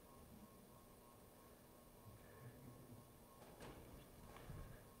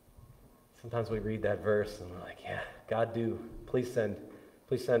 Sometimes we read that verse and we're like, yeah, God do. Please send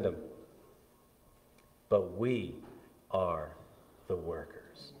them. But we are the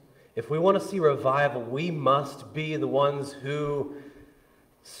workers. If we want to see revival, we must be the ones who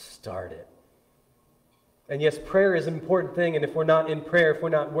start it. And yes, prayer is an important thing, and if we're not in prayer, if we're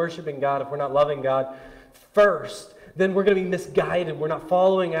not worshiping God, if we're not loving God first, then we're going to be misguided. We're not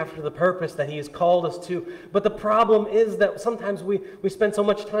following after the purpose that he has called us to. But the problem is that sometimes we spend so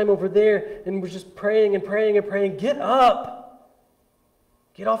much time over there, and we're just praying and praying and praying. Get up.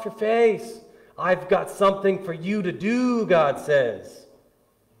 Get off your face. I've got something for you to do, God says.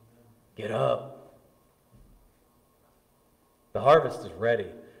 Get up. The harvest is ready.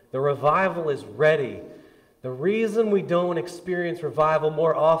 The revival is ready. The reason we don't experience revival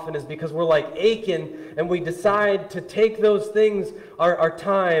more often is because we're like Achan, and we decide to take those things, our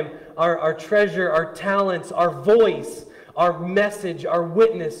time, our treasure, our talents, our voice, our message, our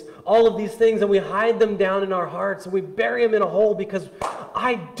witness, all of these things, and we hide them down in our hearts, and we bury them in a hole because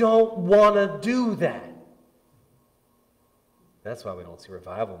I don't want to do that. That's why we don't see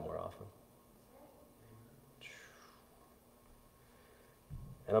revival more often.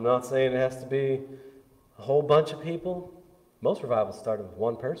 And I'm not saying it has to be a whole bunch of people. Most revivals started with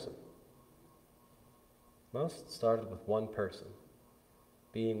one person. Most started with one person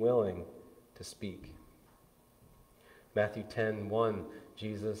being willing to speak. Matthew 10:1,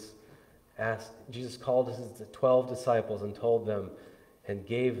 Jesus called his 12 disciples and told them and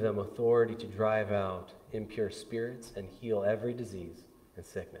gave them authority to drive out impure spirits and heal every disease and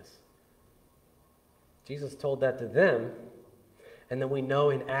sickness. Jesus told that to them. And then we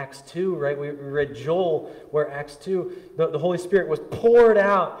know in Acts 2, right, we read Joel, where Acts 2, the Holy Spirit was poured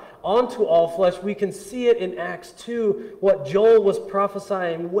out onto all flesh. We can see it in Acts 2, what Joel was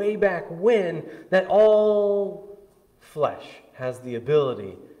prophesying way back when, that all flesh has the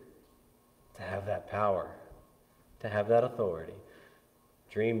ability to have that power, to have that authority.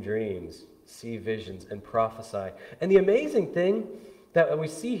 Dream dreams, see visions, and prophesy. And the amazing thing that we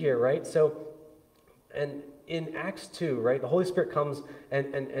see here, right? So, and in Acts 2, right, the Holy Spirit comes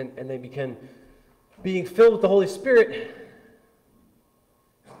and they begin being filled with the Holy Spirit.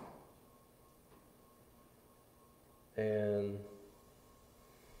 And,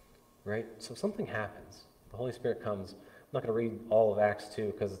 right, so something happens. The Holy Spirit comes. I'm not going to read all of Acts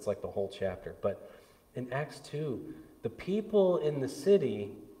 2 because it's like the whole chapter. But in Acts 2, the people in the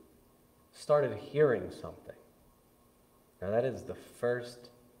city started hearing something. Now that is the first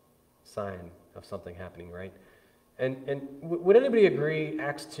sign of something happening, right? And would anybody agree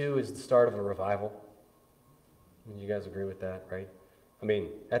Acts 2 is the start of a revival? You guys agree with that, right? I mean,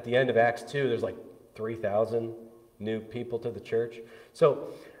 at the end of Acts 2, there's like 3,000 new people to the church.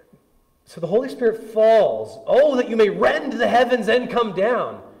 So the Holy Spirit falls. Oh, that you may rend the heavens and come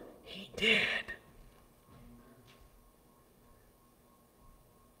down. He did.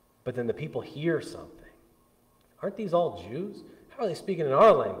 But then the people hear something. Aren't these all Jews? How are they speaking in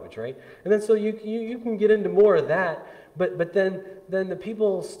our language, right? And then so you can get into more of that, but then the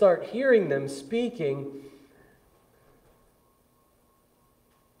people start hearing them speaking.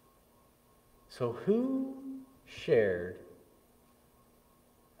 So who shared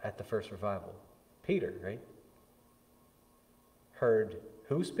at the first revival? Peter, right? Heard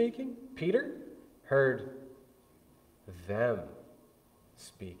who speaking? Peter? Heard them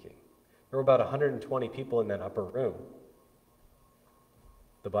speaking. There were about 120 people in that upper room.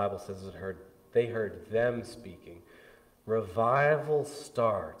 The Bible says they heard them speaking. Revival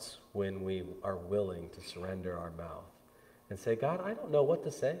starts when we are willing to surrender our mouth and say, God, I don't know what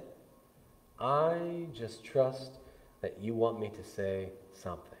to say. I just trust that you want me to say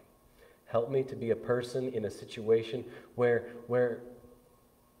something. Help me to be a person in a situation where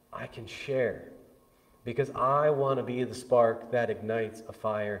I can share, because I want to be the spark that ignites a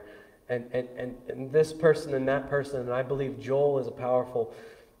fire. And this person and that person, and I believe Joel is a powerful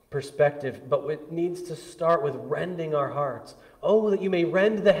perspective, but it needs to start with rending our hearts. Oh, that you may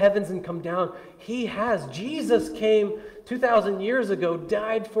rend the heavens and come down. He has. Jesus came 2,000 years ago,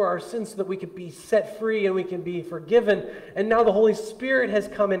 died for our sins so that we could be set free and we can be forgiven. And now the Holy Spirit has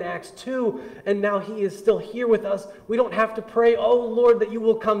come in Acts 2, and now he is still here with us. We don't have to pray, oh Lord, that you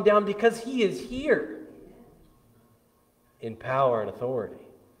will come down, because he is here in power and authority.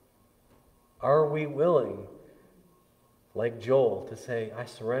 Are we willing, like Joel, to say, I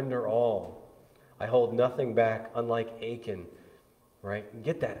surrender all. I hold nothing back, unlike Achan, right?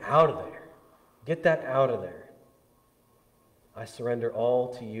 Get that out of there. Get that out of there. I surrender all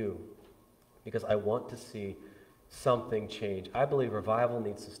to you because I want to see something change. I believe revival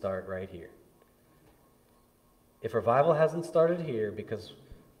needs to start right here. If revival hasn't started here because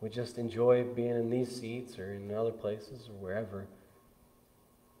we just enjoy being in these seats or in other places or wherever,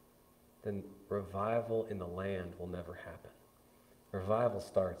 then revival in the land will never happen. Revival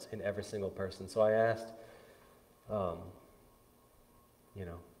starts in every single person. So I asked, who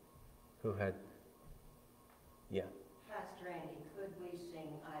had, Pastor Andy, could we sing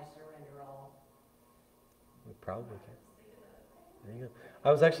I Surrender All? We probably can. There you go.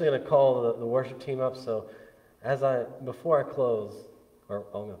 I was actually going to call the worship team up, so before I close, or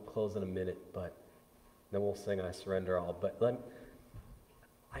I'm going to close in a minute, but then we'll sing I Surrender All. But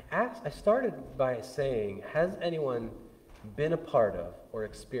I started by saying, has anyone been a part of or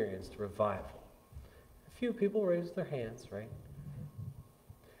experienced revival? A few people raised their hands, right?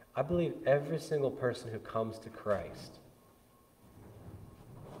 I believe every single person who comes to Christ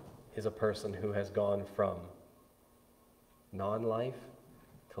is a person who has gone from non-life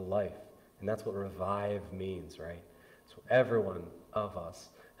to life. And that's what revive means, right? So every one of us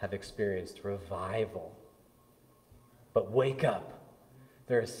have experienced revival. But wake up.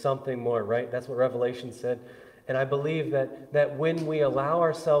 There is something more, right? That's what Revelation said. And I believe that when we allow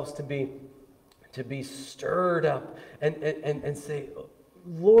ourselves to be stirred up and say,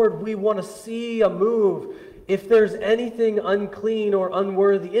 Lord, we want to see a move. If there's anything unclean or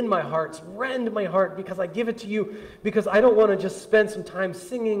unworthy in my heart, rend my heart, because I give it to you, because I don't want to just spend some time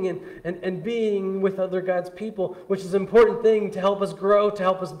singing and being with other God's people, which is an important thing to help us grow, to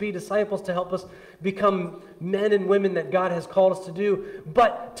help us be disciples, to help us become men and women that God has called us to do,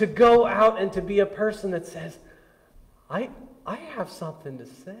 but to go out and to be a person that says, I have something to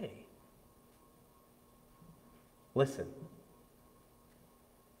say. Listen.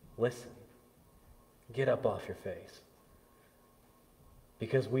 Get up off your face.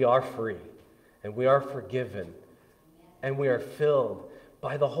 Because we are free, and we are forgiven, and we are filled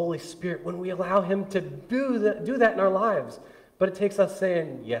by the Holy Spirit when we allow him to do that in our lives. But it takes us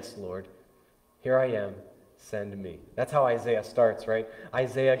saying, yes, Lord, here I am, send me. That's how Isaiah starts, right?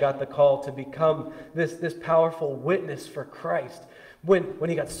 Isaiah got the call to become this powerful witness for Christ. When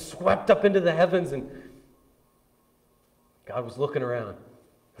he got swept up into the heavens and God was looking around.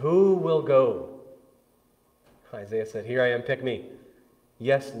 Who will go? Isaiah said, "Here I am, pick me."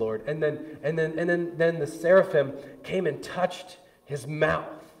 Yes, Lord. And then the seraphim came and touched his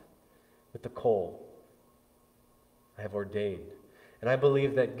mouth with the coal. I have ordained. And I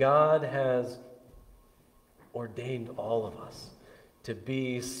believe that God has ordained all of us to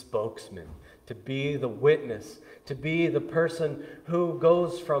be spokesmen, to be the witness, to be the person who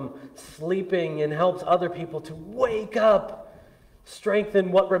goes from sleeping and helps other people to wake up,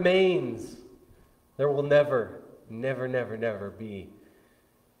 strengthen what remains. There will never be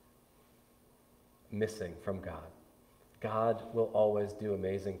missing from God. God will always do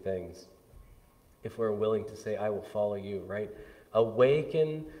amazing things if we're willing to say, "I will follow you," right?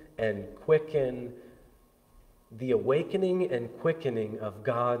 Awaken and quicken, the awakening and quickening of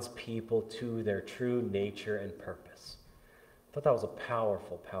God's people to their true nature and purpose. I thought that was a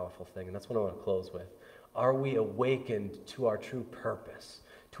powerful, powerful thing, and that's what I want to close with. Are we awakened to our true purpose,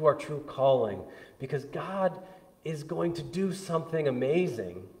 to our true calling? Because God is going to do something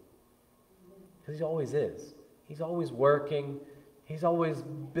amazing, because he always is. He's always working. He's always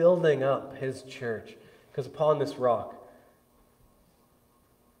building up his church, because upon this rock,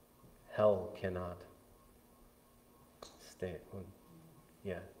 hell cannot stay.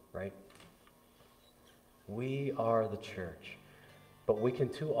 Yeah, right? We are the church, but we can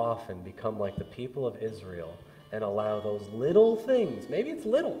too often become like the people of Israel and allow those little things, maybe it's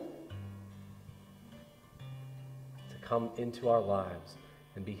little, to come into our lives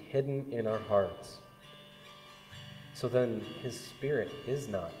and be hidden in our hearts. So then his Spirit is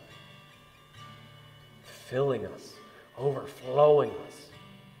not filling us, overflowing us.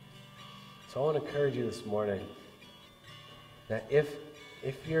 So I want to encourage you this morning that if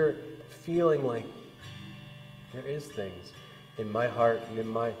you're feeling like there is things in my heart and in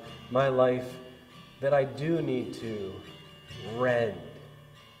my life that I do need to rend,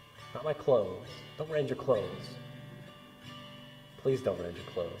 not my clothes. Don't rend your clothes. Please don't rend your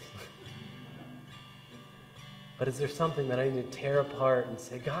clothes. But is there something that I need to tear apart and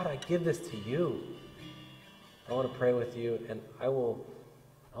say, "God, I give this to you"? I want to pray with you, and I'll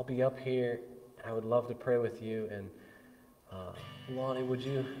be up here. I would love to pray with you. And Lonnie, would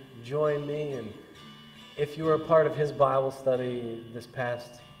you join me? And if you were a part of his Bible study this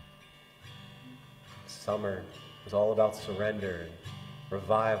past summer, it was all about surrender and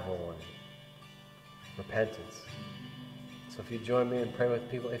revival and repentance. So if you join me and pray with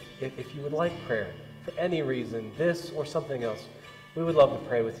people, if you would like prayer for any reason, this or something else, we would love to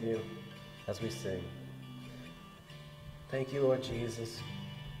pray with you as we sing. Thank you, Lord Jesus.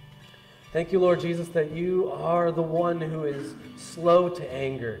 Thank you, Lord Jesus, that you are the one who is slow to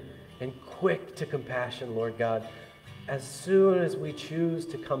anger and quick to compassion, Lord God. As soon as we choose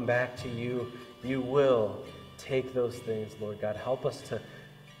to come back to you, you will take those things, Lord God. Help us to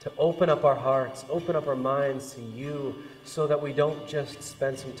open up our hearts, open up our minds to you, so that we don't just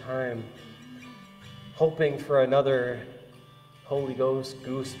spend some time hoping for another Holy Ghost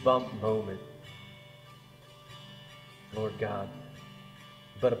goosebump moment, Lord God,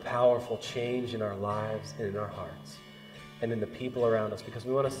 but a powerful change in our lives and in our hearts and in the people around us, because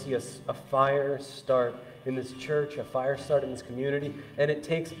we want to see a fire start in this church, a fire start in this community, and it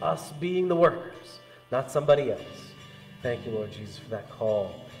takes us being the workers, not somebody else. Thank you, Lord Jesus, for that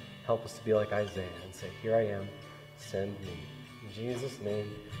call. Help us to be like Isaiah and say, "Here I am, send me." In Jesus'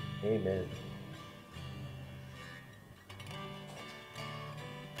 name, amen.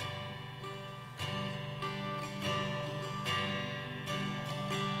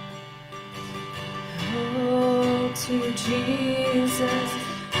 Oh, to Jesus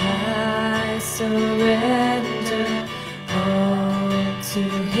I surrender. All to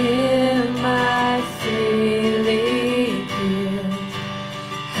him I freely give.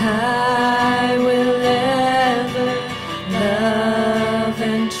 I will ever love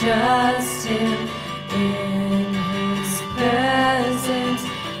and trust him, in his presence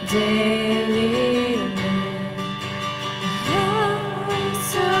daily live. I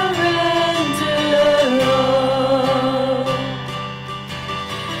surrender all.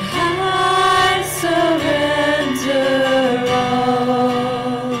 I surrender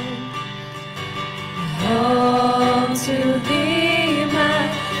all to thee, my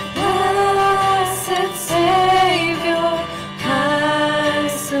blessed Savior. I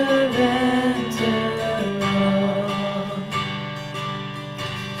surrender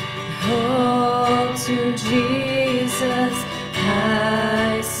all to Jesus.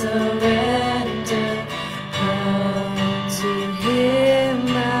 I surrender all to him.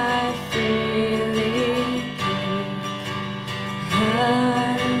 I freely give.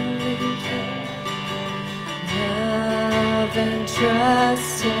 love and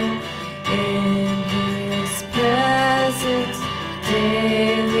trust Him in His presence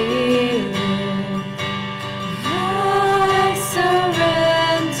daily live. I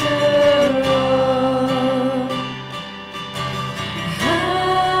surrender all. I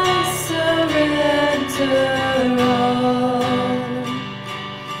surrender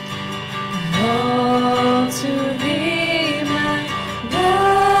all to Thee, my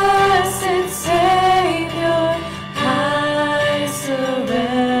blessed Savior. I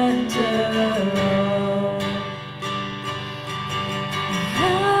surrender all.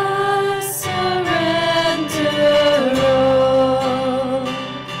 I surrender all.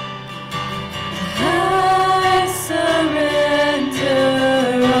 I surrender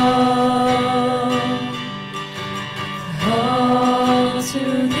all to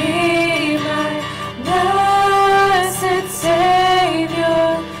Thee, my blessed Savior.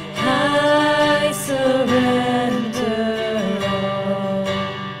 I surrender all.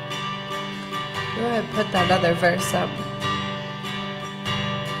 Go ahead, put that other verse up.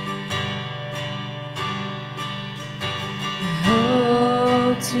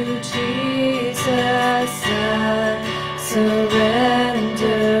 Oh, to Jesus I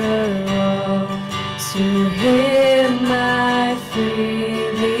surrender all. To Him I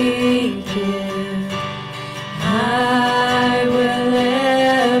freely give. I will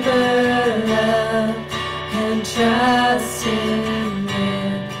ever love and trust Him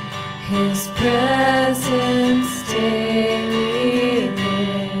in His presence daily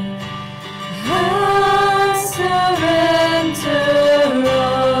live. I surrender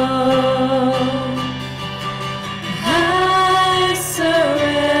all. I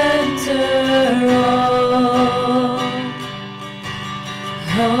surrender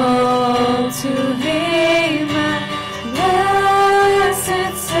all to Thee, my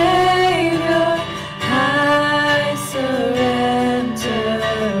blessed Savior. I surrender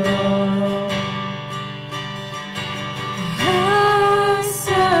all. I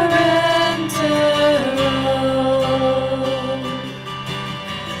surrender all.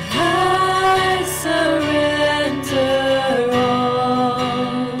 I surrender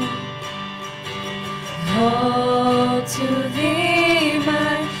all to Thee,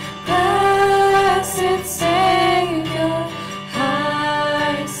 my blessed Savior.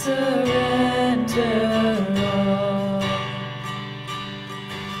 I surrender all.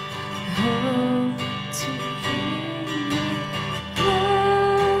 All to Thee, my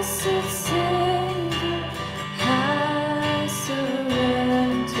blessed Savior. I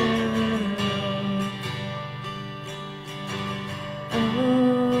surrender all.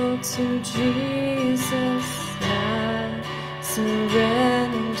 Oh, to Jesus I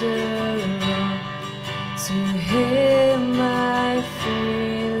surrender all. To Him I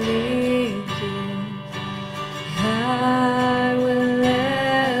freely give. I will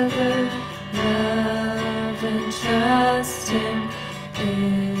ever love and trust Him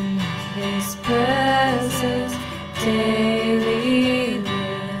in His presence daily live.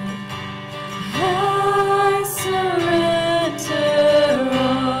 I surrender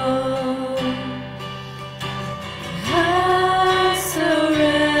all. I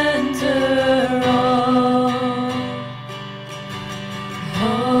surrender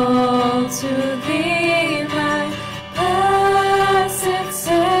all to Thee, my blessed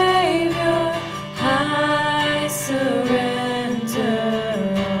Savior. I surrender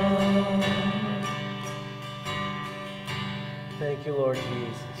all. Thank you, Lord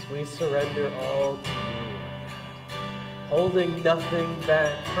Jesus. We surrender all to you, holding nothing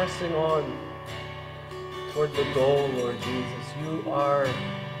back, pressing on toward the goal, Lord Jesus. You are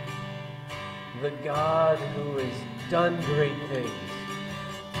the God who has done great things.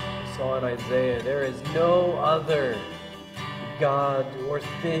 We saw in Isaiah, there is no other God or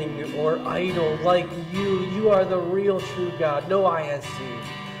thing or idol like you. You are the real true God. No eye has seen,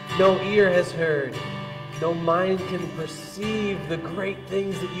 no ear has heard, no mind can perceive the great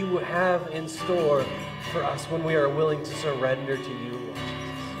things that you have in store for us when we are willing to surrender to you, Lord Jesus.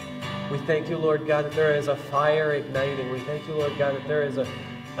 We thank you, Lord God, that there is a fire igniting. We thank you, Lord God, that there is a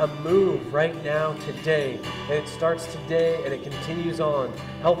move right now, today. And it starts today and it continues on.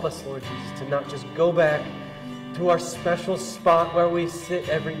 Help us, Lord Jesus, to not just go back to our special spot where we sit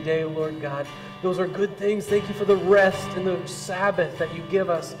every day, Lord God. Those are good things. Thank you for the rest and the Sabbath that you give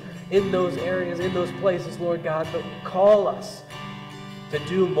us in those areas, in those places, Lord God. But call us to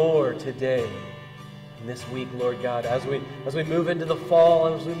do more today. This week, Lord God, as we move into the fall,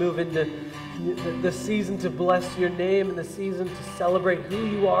 as we move into the season to bless your name and the season to celebrate who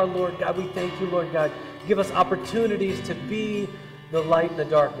you are, Lord God, we thank you, Lord God. Give us opportunities to be the light in the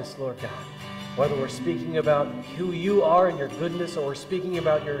darkness, Lord God. Whether we're speaking about who you are and your goodness, or we're speaking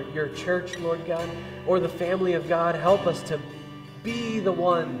about your church, Lord God, or the family of God, help us to be the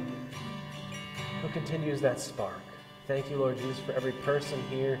one who continues that spark. Thank you, Lord Jesus, for every person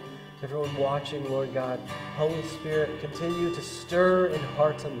here, everyone watching, Lord God. Holy Spirit, continue to stir in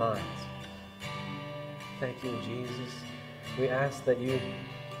hearts and minds. Thank you, Jesus. We ask that you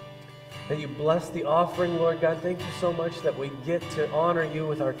bless the offering, Lord God. Thank you so much that we get to honor you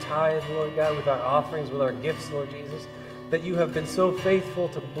with our tithe, Lord God, with our offerings, with our gifts, Lord Jesus. That you have been so faithful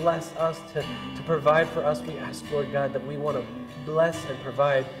to bless us, to provide for us. We ask, Lord God, that we want to bless and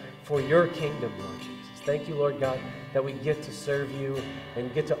provide for your kingdom, Lord Jesus. Thank you, Lord God, that we get to serve you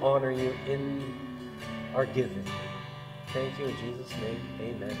and get to honor you in our giving. Thank you in Jesus' name.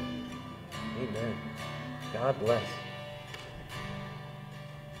 Amen. Amen. God bless.